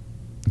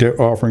they're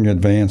offering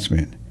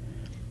advancement.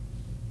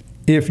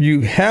 If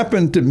you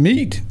happen to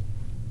meet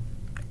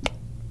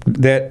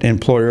that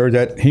employer,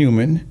 that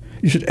human,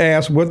 you should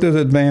ask, what does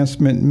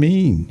advancement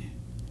mean?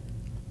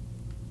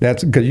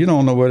 That's because you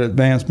don't know what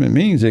advancement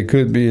means. It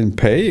could be in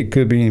pay, it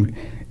could be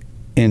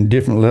in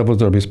different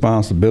levels of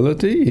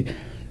responsibility.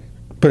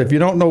 But if you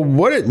don't know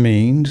what it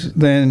means,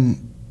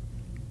 then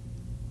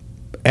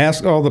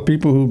ask all the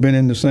people who've been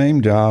in the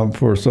same job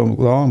for so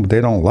long, but they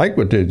don't like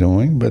what they're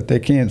doing, but they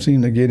can't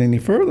seem to get any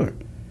further.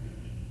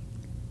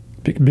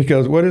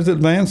 Because what is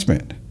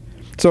advancement?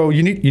 So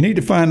you need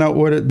to find out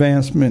what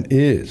advancement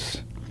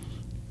is.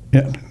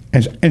 Yeah.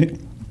 And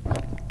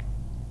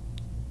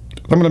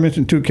I'm going to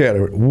mention two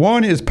categories.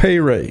 One is pay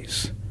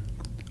raise.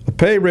 A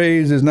pay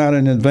raise is not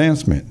an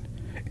advancement.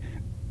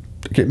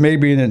 It may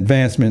be an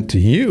advancement to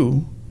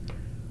you,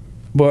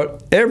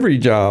 but every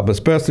job,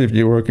 especially if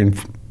you're working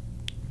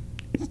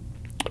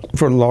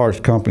for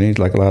large companies,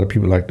 like a lot of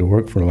people like to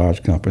work for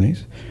large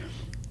companies,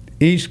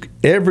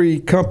 every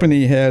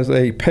company has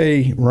a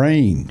pay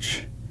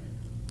range.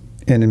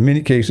 And in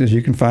many cases,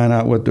 you can find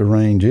out what the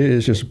range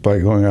is just by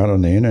going out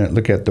on the internet,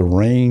 look at the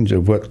range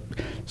of what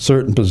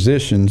certain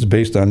positions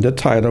based on the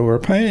title are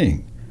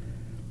paying,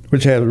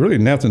 which has really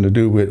nothing to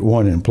do with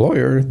one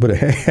employer, but it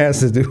has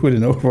to do with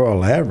an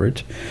overall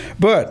average.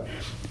 But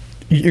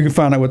you can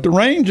find out what the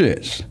range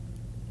is.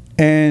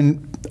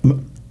 And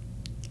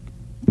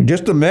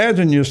just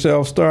imagine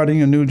yourself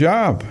starting a new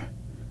job.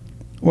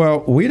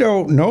 Well, we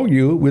don't know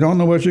you. We don't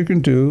know what you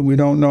can do. We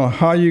don't know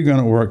how you're going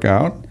to work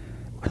out.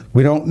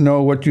 We don't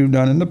know what you've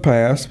done in the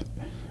past,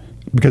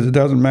 because it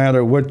doesn't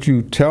matter what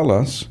you tell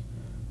us,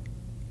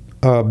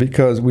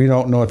 because we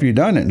don't know if you've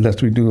done it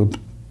unless we do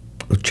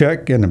a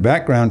check, and a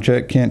background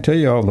check can't tell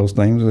you all those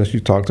things unless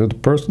you talk to the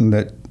person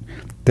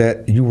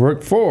that you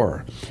work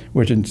for,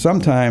 which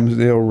sometimes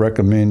they'll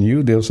recommend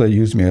you. They'll say,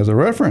 use me as a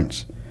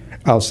reference.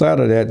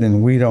 Outside of that,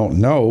 then we don't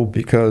know,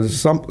 because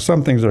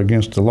some things are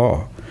against the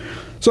law.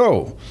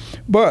 So,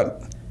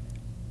 but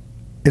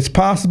it's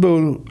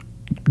possible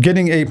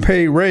getting a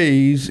pay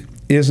raise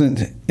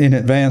isn't an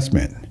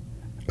advancement.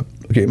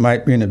 Okay, it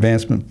might be an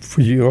advancement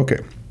for you.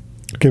 Okay,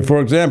 for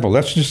example,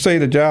 let's just say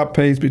the job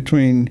pays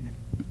between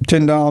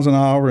 $10 an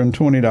hour and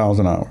 $20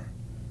 an hour.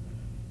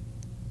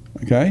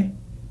 Okay?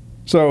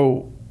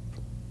 So,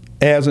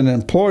 as an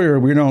employer,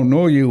 we don't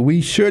know you.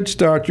 We should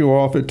start you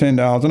off at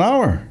 $10 an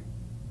hour.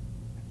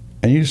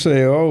 And you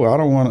say, oh, I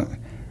don't want to.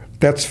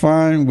 That's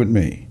fine with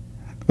me.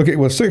 Okay,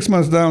 well, 6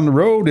 months down the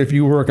road, if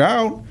you work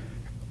out,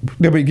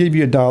 they will give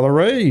you $1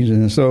 raise,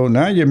 and so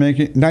now you're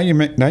making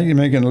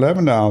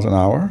 $11 an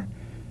hour,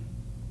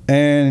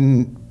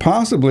 and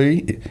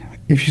possibly,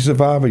 if you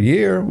survive a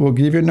year, we'll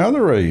give you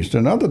another raise to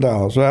another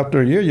 $1. So after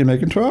a year, you're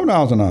making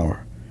 $12 an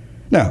hour.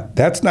 Now,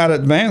 that's not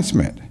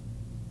advancement.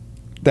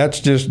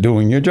 That's just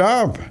doing your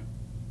job,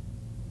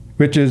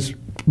 which is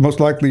most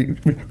likely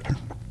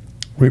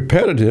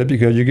repetitive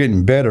because you're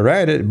getting better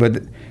at it.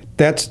 But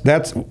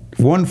that's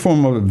one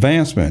form of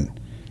advancement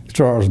as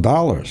far as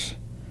dollars.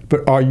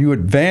 But are you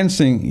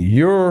advancing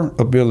your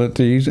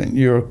abilities and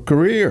your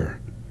career?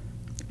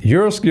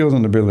 Your skills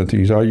and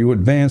abilities, are you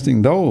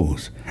advancing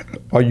those?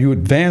 Are you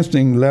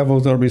advancing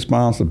levels of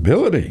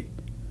responsibility?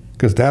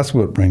 Because that's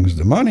what brings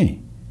the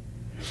money.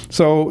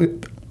 So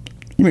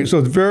it's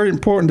very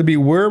important to be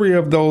wary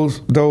of those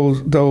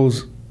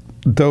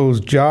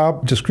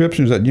job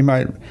descriptions that you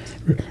might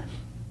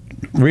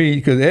read,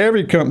 because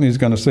every company is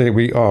going to say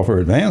we offer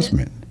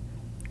advancement.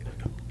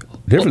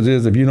 The difference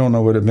is, if you don't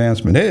know what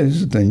advancement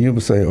is, then you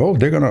will say, oh,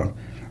 they're going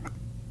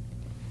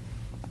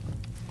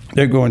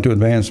to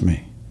advance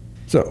me.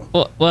 So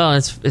well,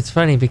 it's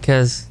funny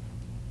because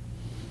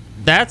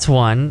that's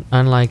one,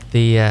 unlike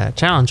the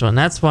challenge one,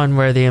 that's one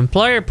where the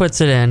employer puts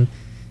it in,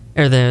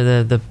 or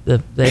the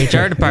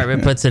HR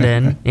department puts it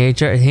in,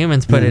 the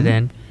humans put it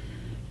in,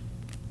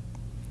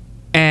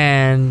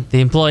 and the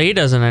employee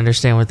doesn't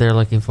understand what they're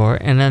looking for,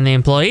 and then the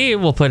employee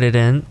will put it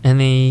in, and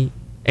the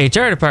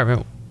HR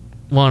department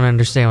won't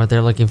understand what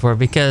they're looking for,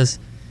 because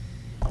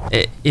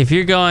if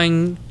you're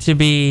going to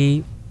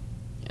be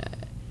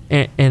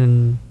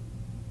in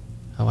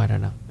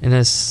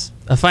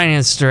a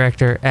finance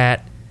director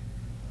at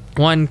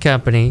one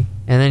company,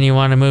 and then you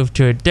want to move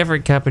to a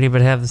different company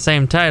but have the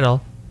same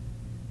title,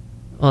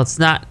 well, it's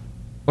not,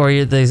 or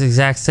you're the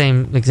exact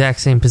same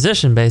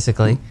position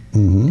basically.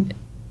 Mm-hmm.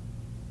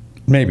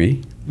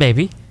 Maybe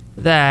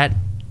that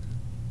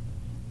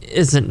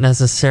isn't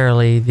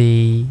necessarily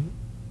the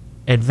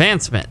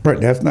advancement. Right,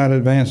 that's not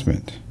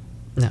advancement.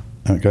 No.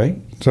 Okay,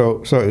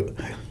 so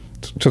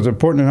it's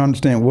important to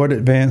understand what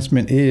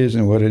advancement is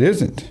and what it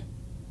isn't.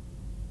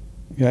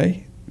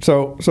 Okay,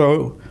 so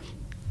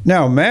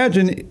now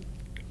imagine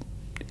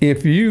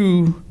if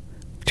you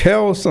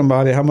tell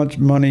somebody how much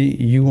money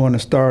you want to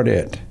start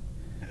at.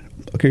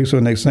 Okay, so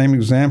in the same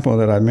example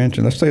that I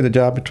mentioned, let's say the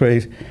job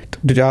pays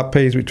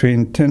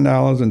between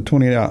 $10 and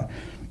 $20,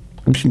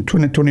 between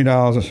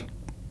 $20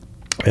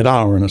 an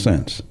hour in a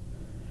sense.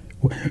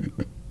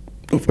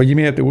 Well, you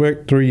may have to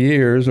work 3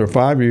 years or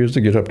 5 years to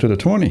get up to the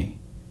 20.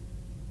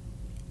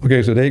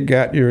 Okay, so they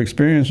got your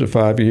experience for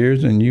 5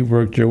 years and you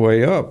worked your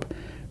way up,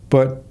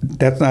 but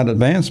that's not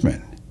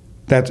advancement.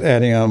 That's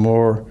adding on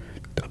more.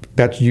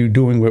 That's you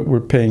doing what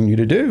we're paying you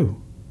to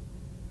do.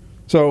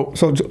 So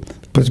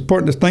it's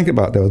important to think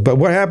about those. But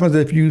what happens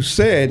if you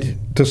said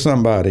to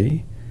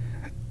somebody,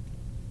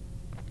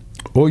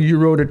 or you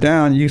wrote it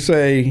down, you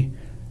say,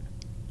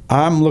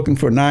 I'm looking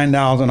for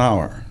 $9 an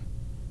hour,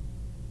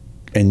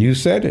 and you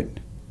said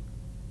it.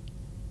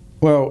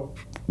 Well,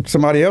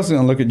 somebody else is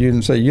going to look at you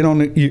and say, you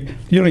don't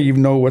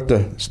even know what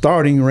the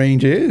starting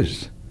range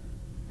is.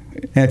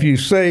 And if you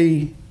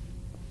say,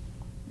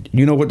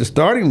 you know what the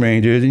starting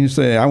range is, and you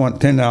say, I want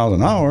 $10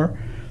 an hour,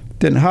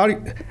 then how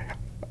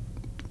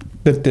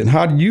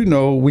do you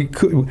know we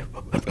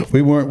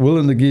weren't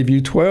willing to give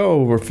you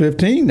 $12 or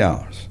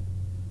 $15?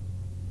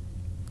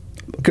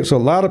 Okay, so a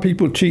lot of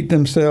people cheat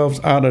themselves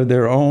out of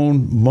their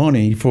own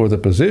money for the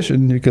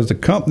position because the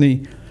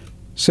company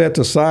sets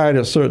aside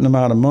a certain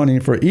amount of money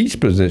for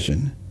each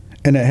position,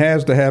 and it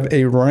has to have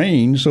a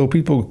range so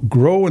people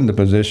grow in the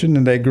position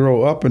and they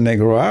grow up and they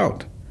grow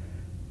out.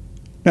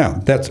 Now,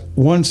 that's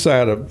one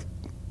side of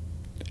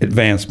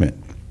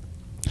advancement.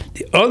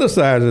 The other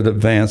side of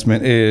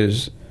advancement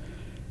is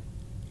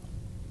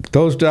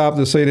those jobs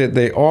that say that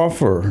they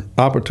offer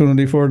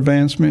opportunity for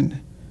advancement.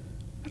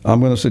 I'm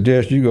going to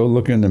suggest you go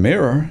look in the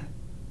mirror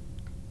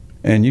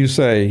and you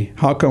say,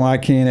 how come I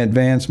can't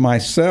advance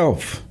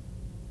myself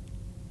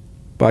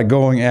by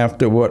going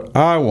after what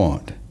I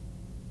want?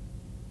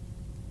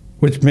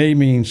 Which may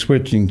mean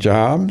switching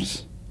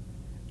jobs.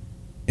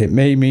 It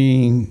may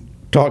mean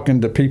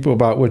talking to people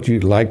about what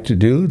you'd like to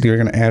do. They're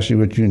going to ask you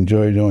what you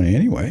enjoy doing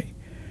anyway.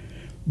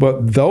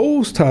 But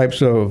those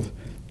types of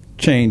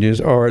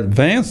changes are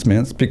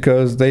advancements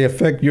because they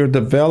affect your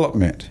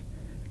development.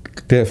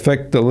 They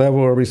affect the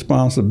level of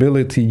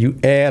responsibility you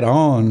add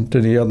on to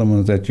the other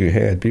ones that you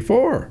had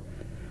before.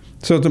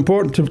 So it's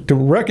important to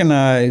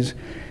recognize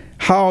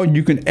how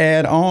you can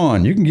add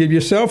on. You can give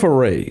yourself a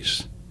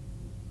raise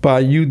by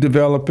you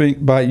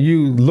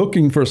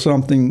looking for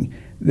something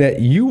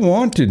that you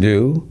want to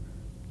do,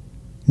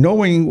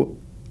 knowing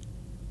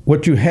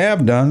what you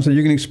have done so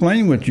you can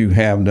explain what you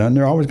have done.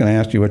 They're always going to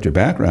ask you what your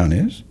background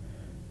is.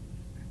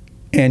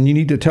 And you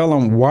need to tell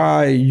them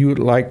why you would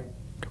like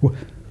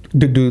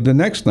to do the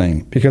next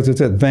thing, because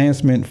it's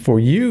advancement for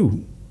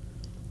you.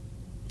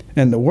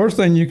 And the worst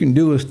thing you can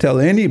do is tell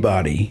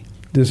anybody,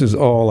 this is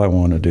all I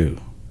want to do.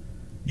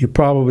 You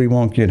probably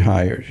won't get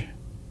hired.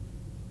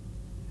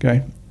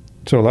 Okay?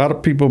 So a lot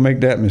of people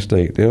make that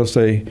mistake. They'll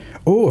say,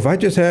 oh, if I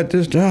just had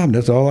this job,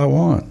 that's all I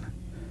want.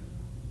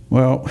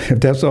 Well, if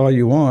that's all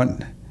you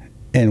want,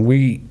 and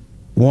we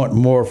want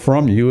more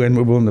from you and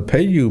we're willing to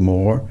pay you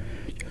more,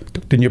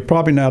 then you're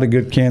probably not a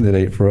good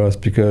candidate for us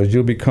because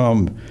you'll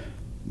become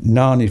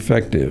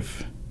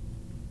non-effective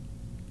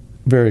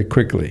very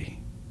quickly.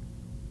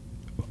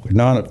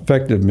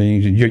 Non-effective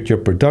means your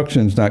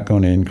production's not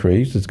going to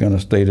increase. It's going to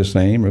stay the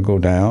same or go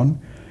down.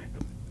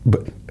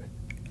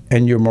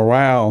 And your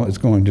morale is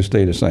going to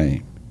stay the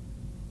same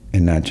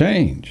and not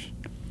change.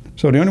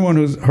 So the only one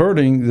who's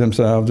hurting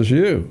themselves is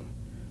you.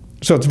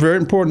 So it's very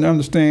important to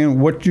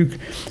understand what you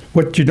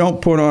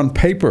don't put on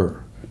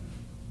paper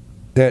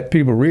that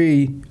people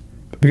read,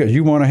 because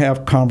you want to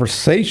have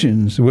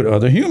conversations with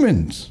other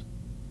humans.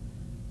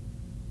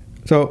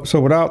 So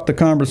without the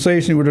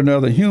conversation with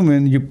another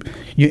human, you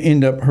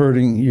end up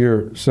hurting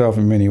yourself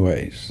in many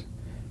ways.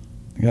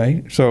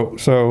 Okay?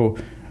 So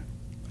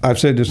I've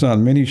said this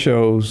on many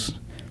shows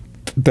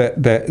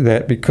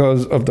that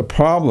because of the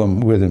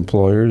problem with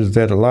employers,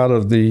 that a lot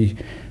of the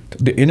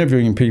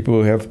interviewing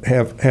people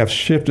have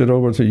shifted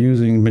over to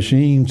using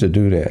machines to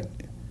do that.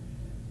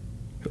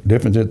 The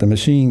difference is the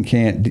machine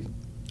can't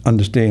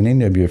understand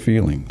any of your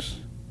feelings.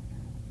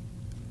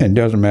 And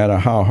it doesn't matter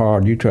how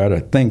hard you try to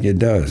think it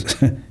does.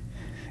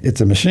 It's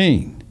a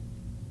machine.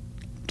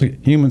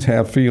 Humans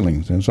have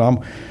feelings. And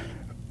so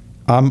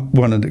I'm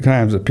one of the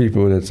kinds of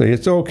people that say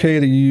it's okay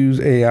to use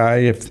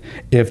AI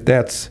if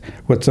that's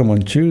what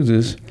someone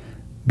chooses,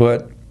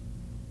 but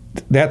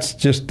that's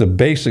just the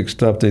basic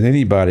stuff that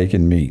anybody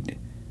can meet.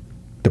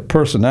 The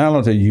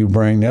personality you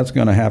bring, that's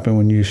going to happen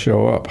when you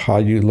show up. How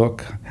you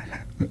look,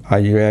 how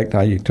you act,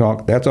 how you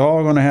talk, that's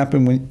all going to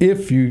happen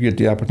if you get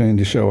the opportunity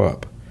to show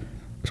up.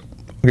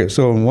 Okay,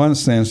 so in one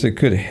sense, it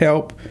could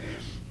help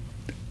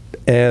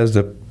as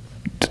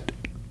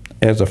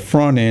a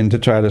front end to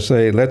try to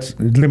say, let's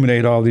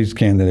eliminate all these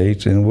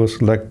candidates and we'll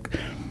select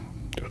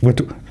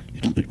we'll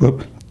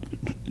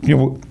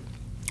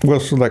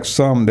select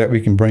some that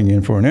we can bring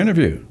in for an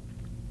interview.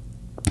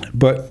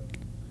 But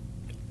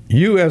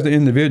you as the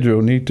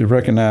individual need to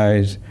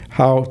recognize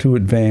how to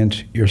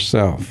advance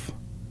yourself.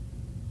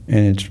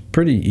 And it's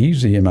pretty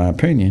easy, in my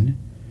opinion.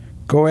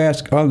 Go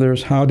ask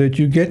others, how did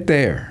you get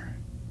there?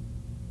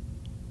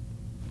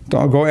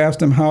 Go ask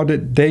them, how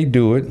did they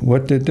do it?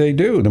 What did they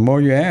do? The more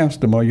you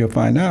ask, the more you'll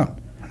find out.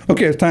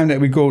 Okay, it's time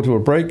that we go to a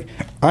break.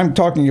 I'm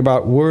talking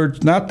about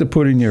words not to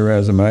put in your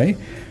resume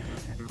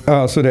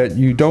so that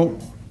you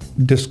don't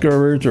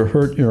discourage or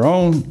hurt your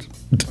own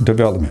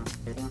development.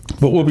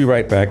 But we'll be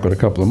right back with a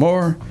couple of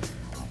more,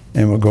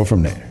 and we'll go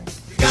from there.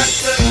 Got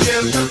to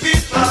give the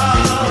people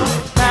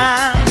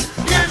time.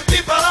 Give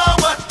people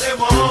what they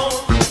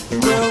want.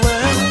 Well.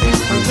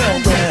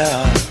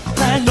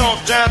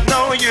 Don't just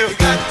know you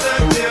got to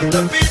give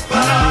the people.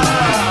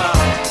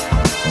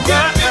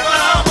 Give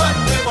people what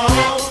they want.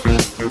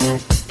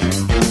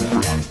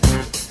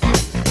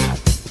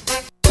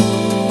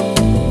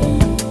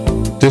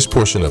 This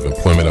portion of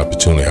Employment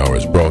Opportunity Hour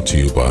is brought to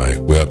you by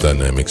Web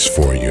Dynamics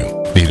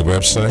 4U. Need a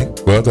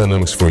website? Web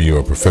Dynamics 4U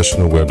are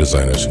professional web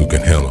designers who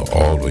can handle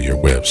all of your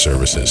web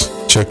services.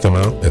 Check them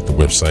out at the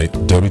website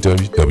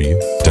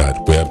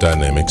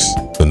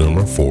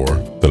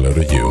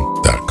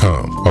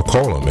www.webdynamics4u.com or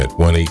call them at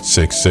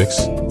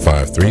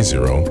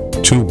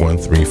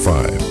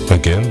 1-866-530-2135.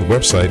 Again, the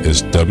website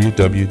is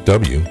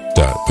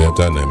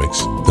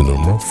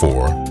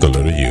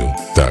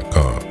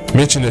www.webdynamics4u.com.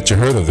 Mention that you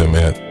heard of them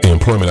at the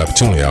Employment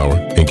Opportunity Hour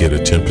and get a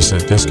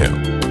 10%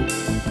 discount.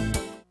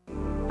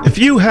 If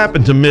you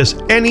happen to miss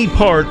any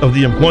part of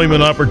the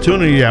Employment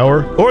Opportunity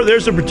Hour, or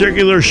there's a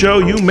particular show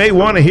you may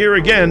want to hear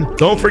again,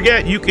 don't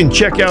forget you can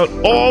check out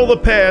all the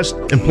past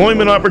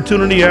Employment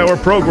Opportunity Hour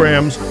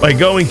programs by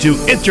going to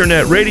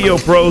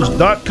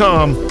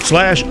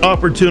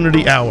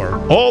internetradiopros.com/opportunity hour.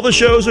 All the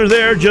shows are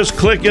there, just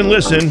click and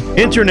listen,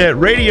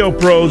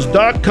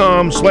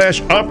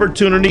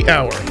 internetradiopros.com/opportunity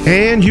hour.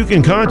 And you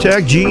can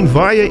contact Gene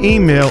via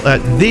email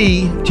at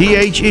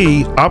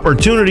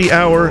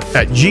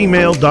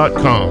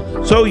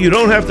opportunityhour@gmail.com. So you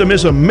don't have to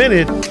miss a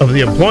minute of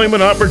the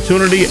Employment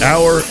Opportunity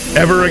Hour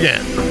ever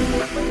again.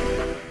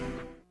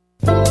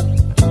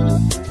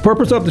 The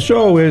purpose of the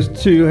show is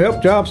to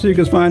help job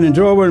seekers find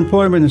enjoyable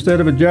employment instead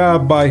of a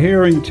job by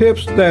hearing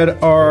tips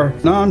that are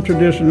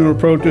non-traditional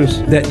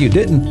approaches that you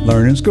didn't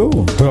learn in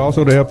school. But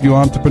also to help you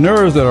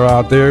entrepreneurs that are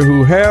out there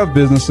who have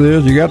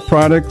businesses, you got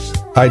products,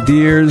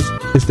 ideas.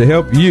 It's to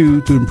help you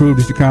to improve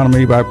this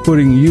economy by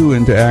putting you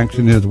into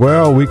action as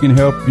well. We can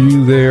help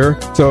you there.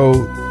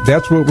 So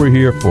that's what we're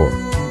here for.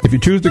 If you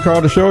choose to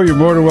call the show, you're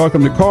more than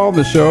welcome to call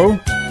the show.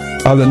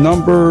 The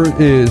number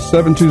is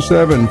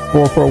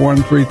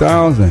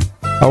 727-441-3000.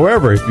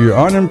 However, if you're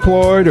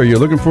unemployed or you're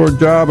looking for a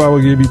job, I will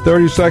give you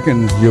 30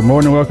 seconds. You're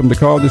more than welcome to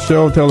call the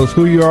show. Tell us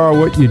who you are,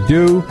 what you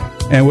do,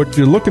 and what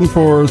you're looking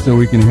for so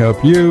we can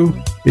help you.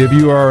 If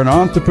you are an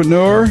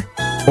entrepreneur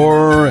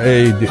or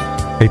a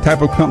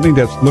type of company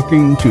that's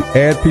looking to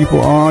add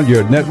people on,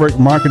 your network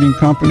marketing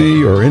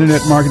company or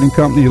internet marketing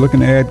company, you're looking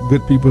to add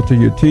good people to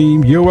your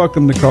team, you're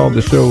welcome to call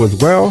the show as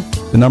well.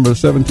 The number is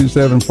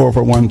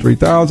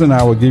 727-441-3000.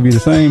 I will give you the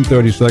same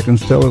 30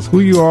 seconds. Tell us who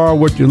you are,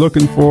 what you're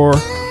looking for,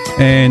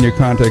 and your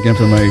contact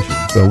information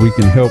so we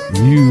can help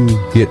you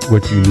get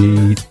what you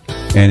need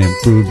and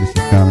improve this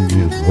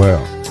economy as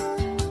well.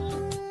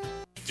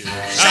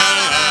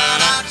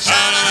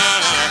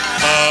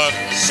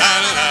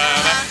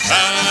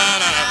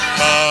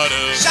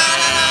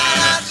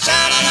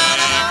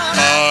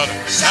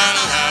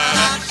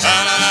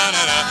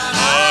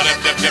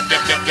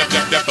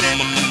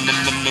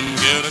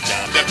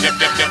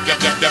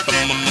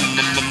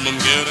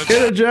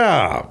 Get a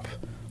job.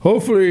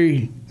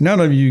 Hopefully, none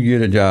of you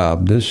get a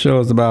job. This show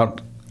is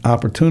about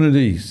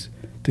opportunities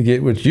to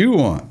get what you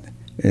want.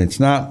 It's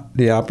not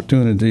the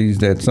opportunities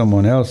that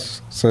someone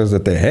else says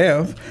that they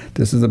have.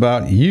 This is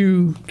about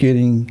you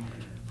getting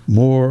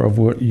more of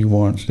what you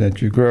want so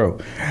that you grow.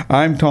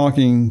 I'm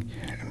talking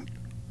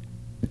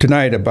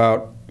tonight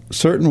about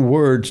certain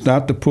words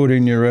not to put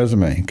in your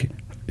resume.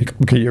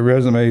 Okay, your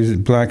resume is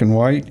black and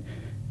white.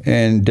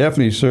 And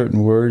definitely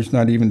certain words,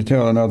 not even to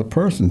tell another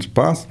person,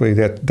 possibly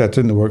that's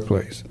in the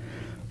workplace.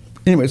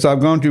 Anyway, so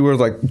I've gone through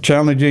words like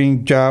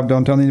challenging job.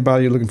 Don't tell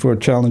anybody you're looking for a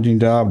challenging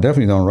job.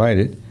 Definitely don't write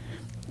it.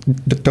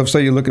 Don't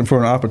say you're looking for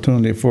an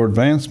opportunity for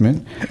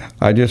advancement.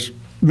 I just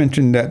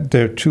mentioned that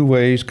there are two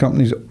ways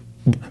companies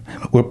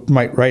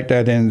might write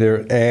that in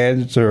their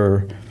ads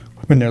or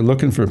when they're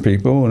looking for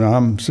people. And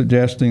I'm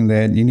suggesting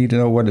that you need to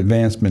know what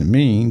advancement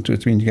means,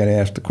 which means you got to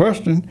ask the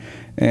question,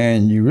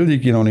 and you really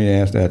can only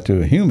ask that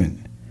to a human,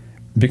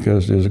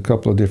 because there's a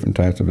couple of different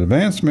types of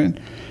advancement.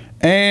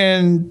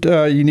 And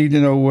you need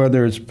to know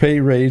whether it's pay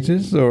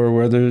raises or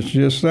whether it's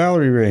just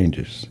salary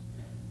ranges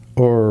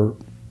or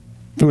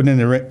within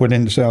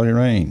the salary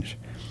range.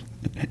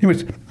 Anyway,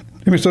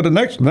 so the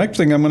next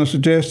thing I'm going to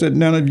suggest that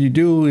none of you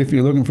do if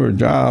you're looking for a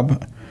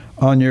job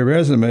on your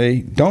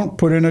resume, don't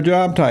put in a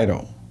job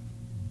title.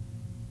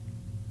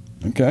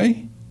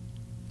 Okay?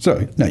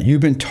 So now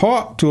you've been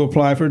taught to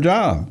apply for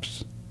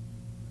jobs.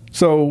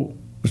 So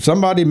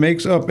somebody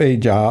makes up a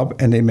job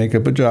and they make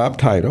up a job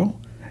title,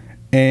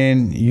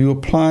 and you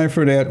apply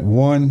for that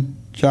one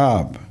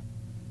job,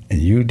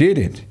 and you did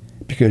it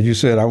because you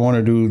said, I want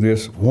to do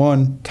this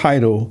one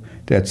title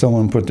that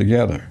someone put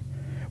together.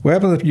 What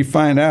happens if you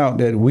find out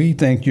that we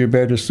think you're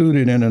better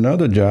suited in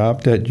another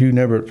job that you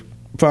never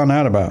found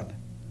out about?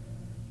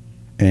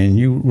 And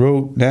you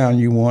wrote down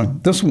you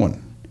want this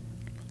one.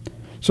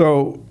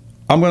 So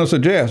I'm going to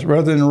suggest,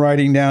 rather than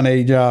writing down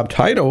a job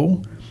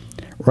title,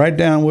 write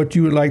down what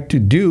you would like to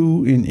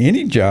do in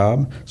any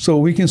job so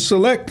we can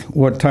select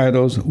what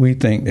titles we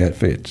think that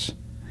fits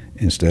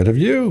instead of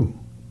you.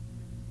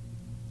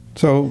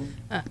 So,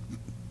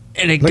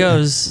 and it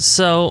goes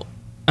so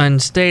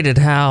unstated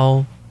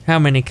how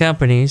many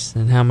companies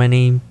and how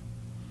many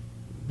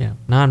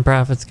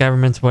nonprofits,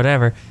 governments,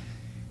 whatever,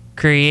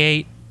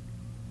 create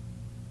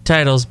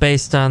titles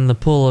based on the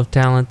pool of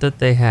talent that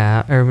they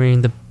have, or I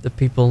mean the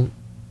people,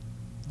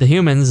 the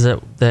humans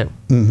that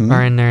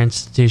are in their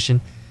institution.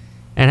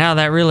 And how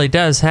that really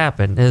does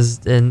happen is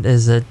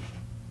that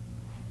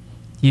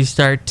you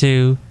start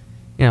to,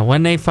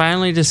 when they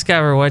finally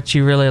discover what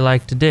you really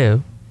like to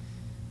do,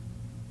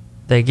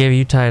 they give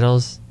you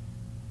titles,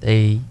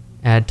 they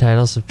add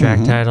titles,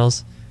 subtract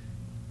titles,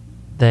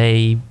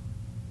 they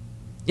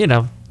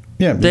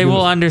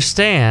will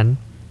understand,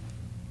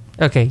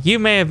 okay, you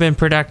may have been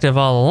productive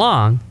all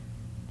along,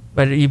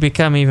 but you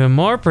become even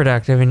more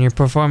productive and your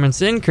performance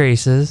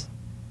increases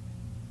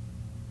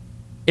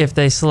if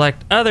they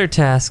select other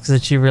tasks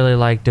that you really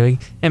like doing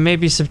and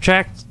maybe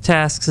subtract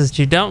tasks that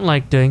you don't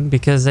like doing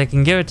because they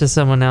can give it to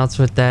someone else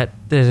with that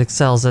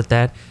excels at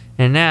that,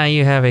 and now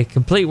you have a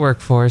complete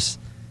workforce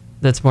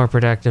that's more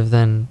productive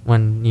than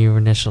when you were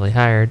initially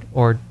hired.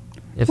 Or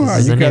if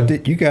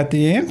you got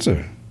the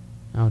answer.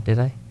 Oh, did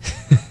I?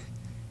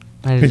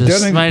 It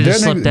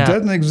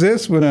doesn't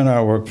exist within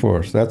our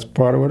workforce. That's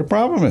part of what the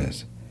problem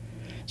is.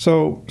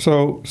 So,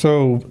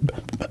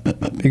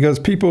 because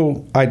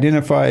people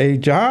identify a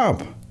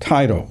job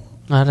title.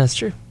 Oh, that's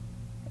true.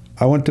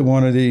 I went to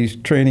one of these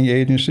training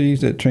agencies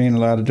that train a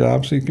lot of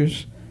job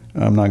seekers.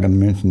 I'm not going to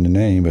mention the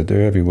name, but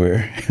they're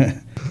everywhere.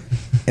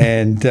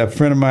 And a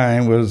friend of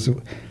mine was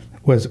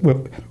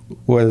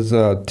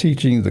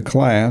teaching the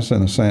class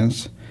in a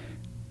sense,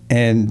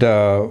 and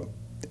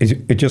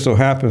it just so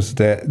happens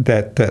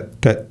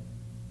that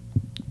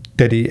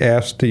he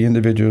asked the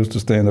individuals to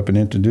stand up and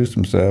introduce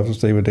themselves and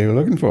say what they were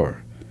looking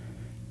for.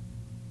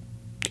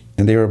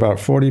 And there were about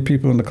 40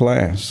 people in the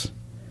class.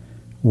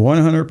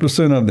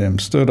 100% of them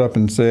stood up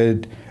and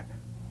said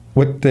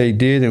what they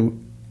did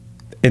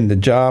in the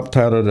job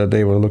title that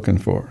they were looking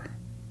for.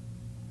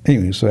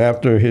 Anyway, so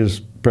after his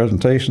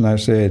presentation, I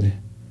said,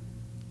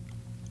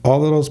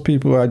 all of those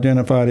people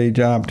identified a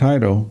job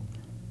title,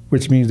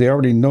 which means they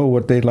already know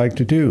what they'd like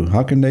to do.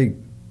 How can they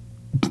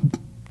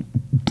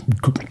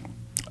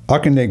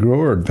grow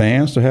or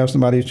advance or have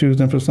somebody choose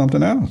them for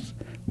something else?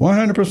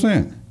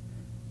 100%.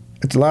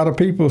 It's a lot of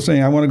people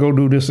saying, I want to go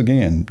do this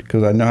again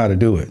because I know how to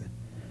do it.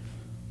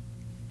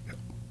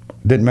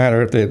 Didn't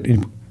matter if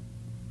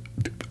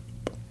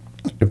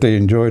they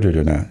enjoyed it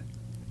or not.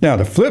 Now,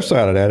 the flip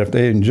side of that, if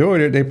they enjoyed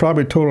it, they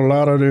probably told a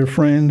lot of their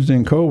friends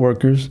and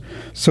coworkers,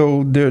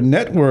 so their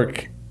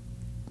network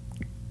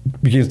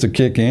begins to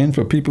kick in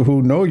for people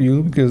who know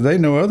you because they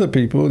know other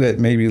people that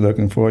may be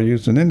looking for you,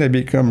 so then they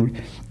become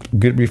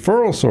good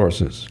referral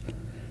sources.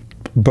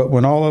 But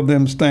when all of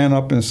them stand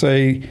up and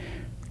say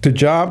the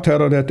job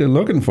title that they're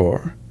looking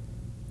for,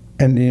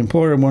 and the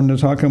employer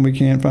wonders how come we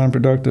can't find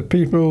productive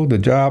people, the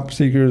job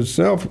seeker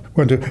itself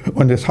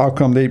wonders how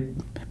come they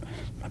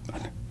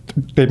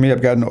may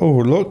have gotten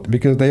overlooked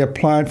because they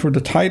applied for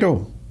the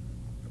title.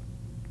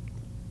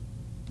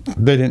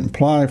 They didn't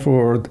apply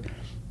for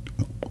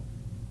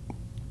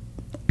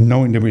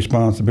knowing the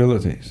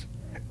responsibilities.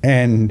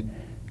 And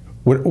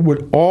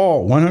with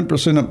all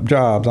 100% of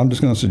jobs, I'm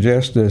just going to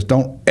suggest this,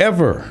 don't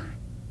ever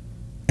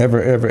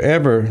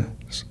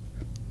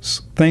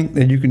think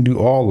that you can do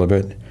all of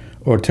it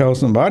or tell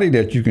somebody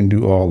that you can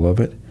do all of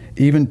it.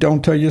 Even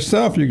don't tell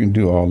yourself you can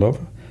do all of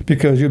it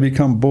because you'll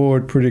become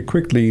bored pretty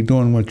quickly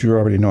doing what you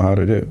already know how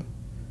to do.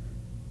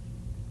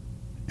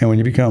 And when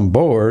you become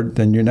bored,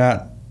 then you're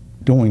not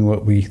doing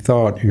what we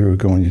thought you were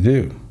going to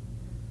do.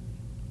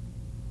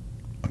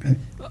 Okay?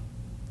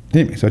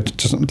 Anyway, so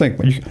just think,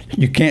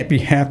 you can't be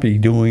happy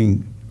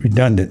doing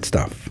redundant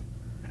stuff.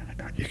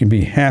 You can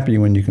be happy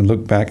when you can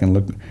look back and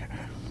look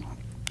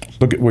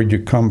at where you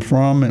come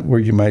from and where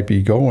you might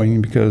be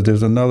going, because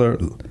there's another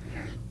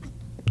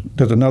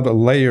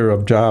layer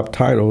of job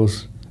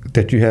titles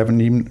that you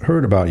haven't even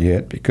heard about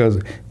yet because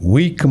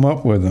we come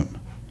up with them.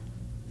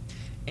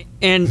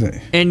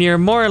 And you're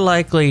more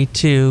likely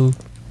to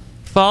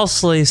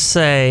falsely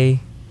say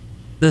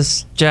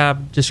this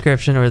job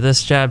description or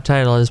this job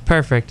title is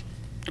perfect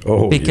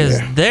because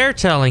they're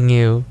telling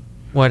you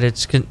what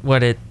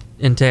it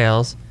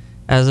entails,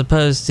 as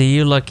opposed to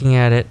you looking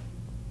at it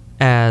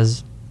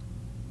as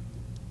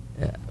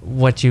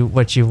what you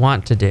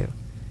want to do.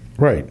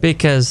 Right.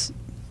 Because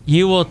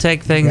you will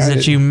take things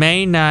that you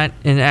may not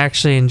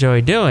actually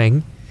enjoy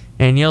doing,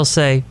 and you'll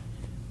say,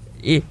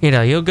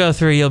 you'll go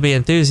through, you'll be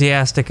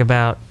enthusiastic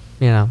about,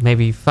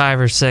 maybe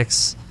 5 or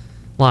 6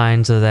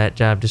 lines of that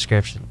job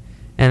description.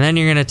 And then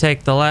you're going to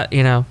take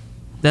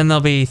then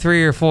there'll be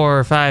 3 or 4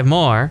 or 5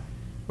 more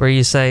where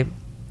you say,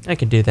 I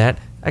could do that.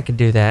 I could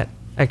do that.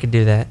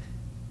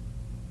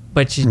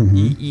 But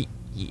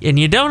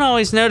you don't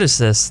always notice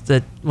this,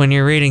 that when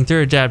you're reading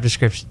through a job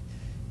description,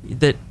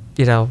 that,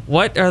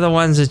 what are the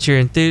ones that you're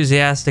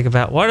enthusiastic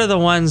about? What are the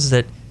ones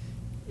that,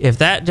 if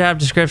that job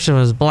description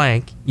was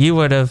blank, you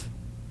would have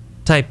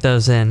typed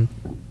those in,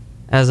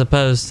 as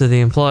opposed to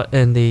the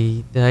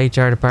the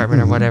HR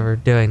department or whatever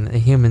doing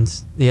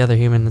the other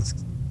human that's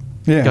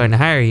going to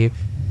hire you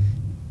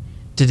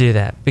to do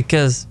that,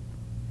 because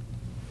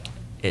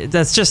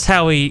that's just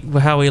how we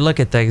look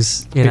at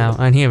things,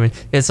 on human.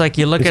 It's like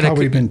you look at how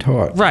we've been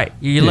taught. Right.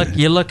 You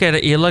look at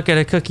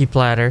a cookie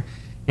platter,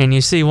 and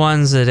you see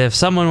ones that if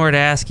someone were to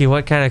ask you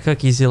what kind of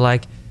cookies you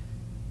like,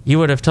 you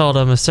would have told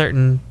them a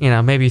certain,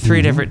 maybe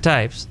 3 different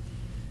types.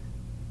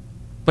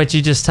 But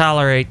you just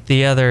tolerate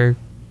the other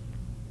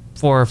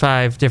 4 or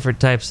 5 different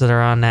types that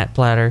are on that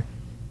platter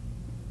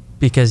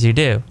because you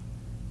do.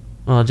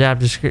 Well, a job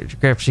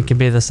description can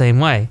be the same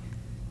way.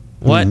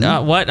 What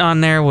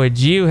on there would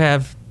you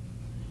have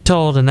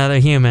told another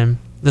human,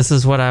 this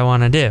is what I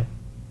want to do?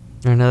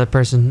 Or another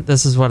person,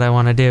 this is what I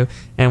want to do?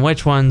 And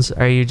which ones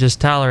are you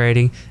just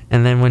tolerating?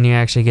 And then when you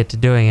actually get to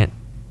doing it,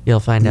 you'll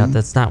find out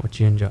that's not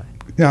what you enjoy.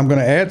 Yeah, I'm going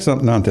to add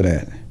something onto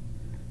that.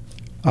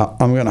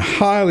 I'm going to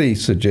highly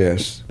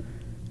suggest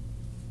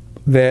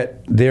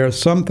that there are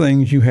some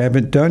things you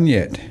haven't done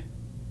yet.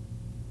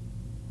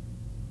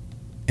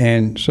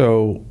 And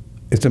so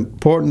it's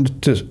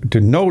important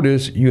to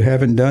notice you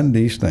haven't done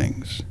these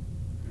things.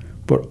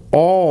 But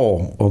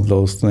all of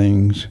those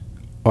things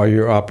are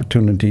your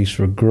opportunities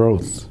for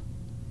growth.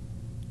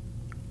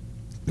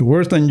 The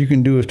worst thing you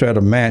can do is try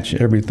to match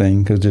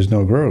everything because there's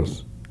no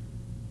growth.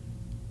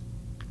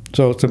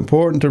 So it's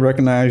important to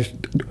recognize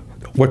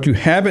what you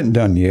haven't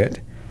done yet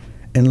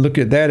and look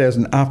at that as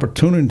an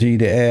opportunity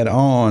to add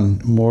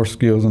on more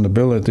skills and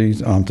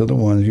abilities onto the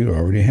ones you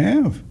already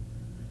have.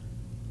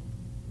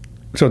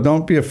 So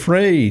don't be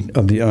afraid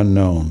of the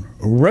unknown.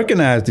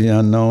 Recognize the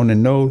unknown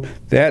and know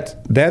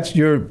that's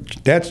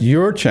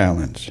your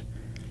challenge.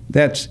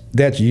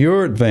 That's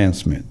your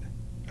advancement.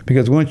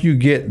 Because once you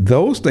get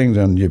those things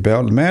under your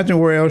belt, imagine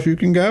where else you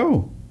can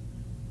go.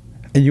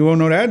 And you won't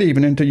know that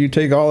even until you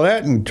take all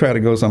that and try to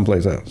go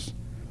someplace else.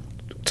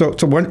 So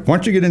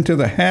once you get into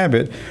the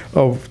habit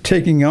of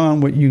taking on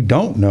what you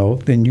don't know,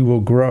 then you will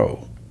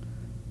grow.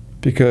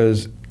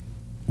 Because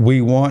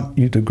we want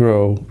you to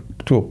grow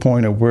to a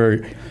point of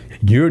where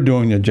you're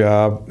doing a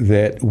job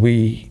that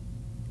we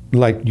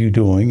like you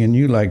doing and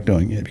you like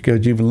doing it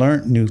because you've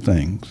learned new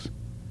things.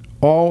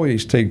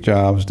 Always take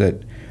jobs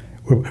that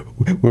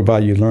whereby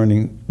you're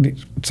learning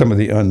some of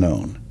the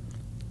unknown.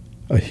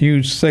 A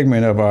huge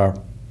segment of our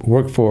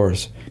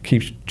workforce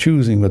keeps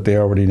choosing what they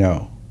already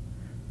know.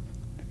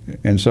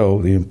 And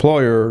so the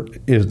employer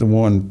is the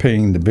one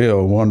paying the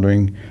bill,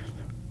 wondering,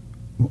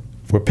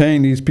 we're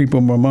paying these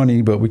people more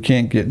money, but we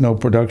can't get no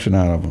production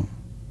out of them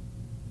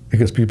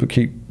because people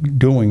keep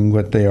doing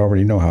what they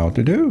already know how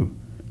to do.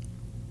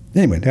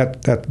 Anyway,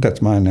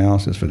 that's my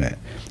analysis for that.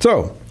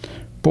 So,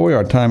 boy,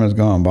 our time has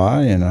gone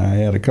by, and I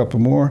had a couple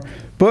more.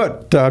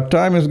 But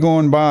time is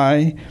going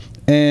by,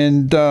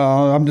 and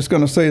I'm just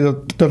going to say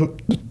the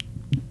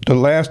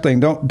last thing.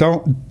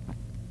 Don't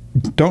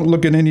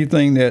look at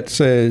anything that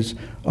says,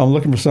 I'm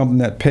looking for something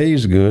that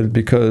pays good,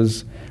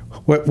 because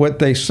what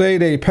they say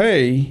they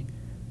pay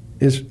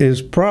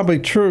is probably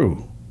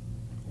true.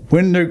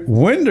 When they're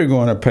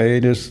going to pay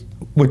it is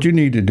what you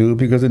need to do,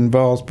 because it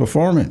involves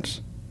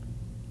performance.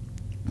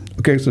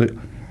 Okay, so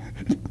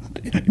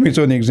in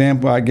the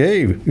example I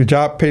gave, your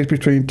job pays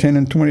between $10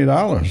 and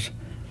 $20.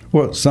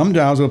 Well, some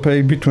jobs will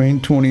pay between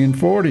 $20 and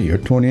 $40 or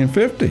 $20 and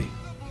 $50.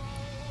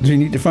 So you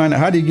need to find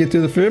out, how do you get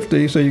to the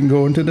 50 so you can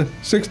go into the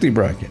 60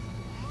 bracket?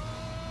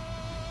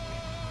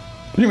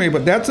 Anyway,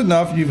 but that's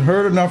enough. You've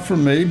heard enough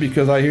from me,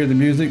 because I hear the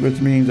music,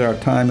 which means our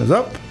time is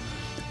up.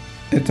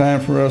 It's time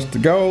for us to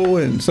go.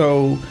 And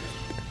so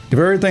the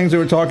very things that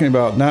we're talking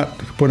about, not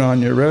to put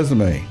on your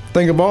resume.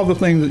 Think of all the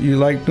things that you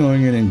like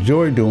doing and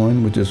enjoy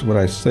doing, which is what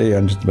I say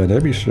on just about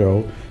every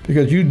show,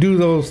 because you do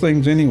those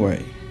things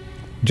anyway.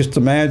 Just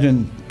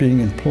imagine being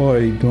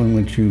employed doing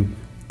what you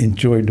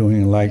enjoy doing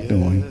and like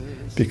doing,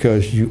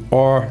 because you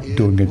are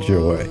doing it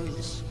your way.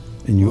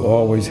 And you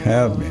always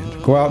have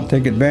been. Go out and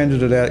take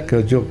advantage of that,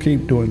 because you'll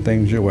keep doing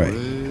things your way.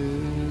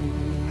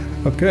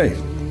 Okay.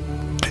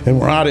 And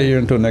we're out of here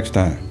until next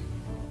time.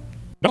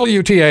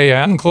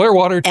 WTAN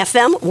Clearwater,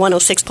 FM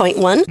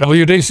 106.1,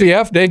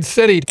 WDCF Dade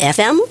City,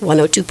 FM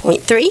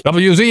 102.3,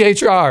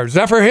 WZHR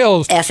Zephyr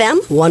Hills,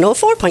 FM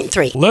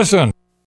 104.3. Listen.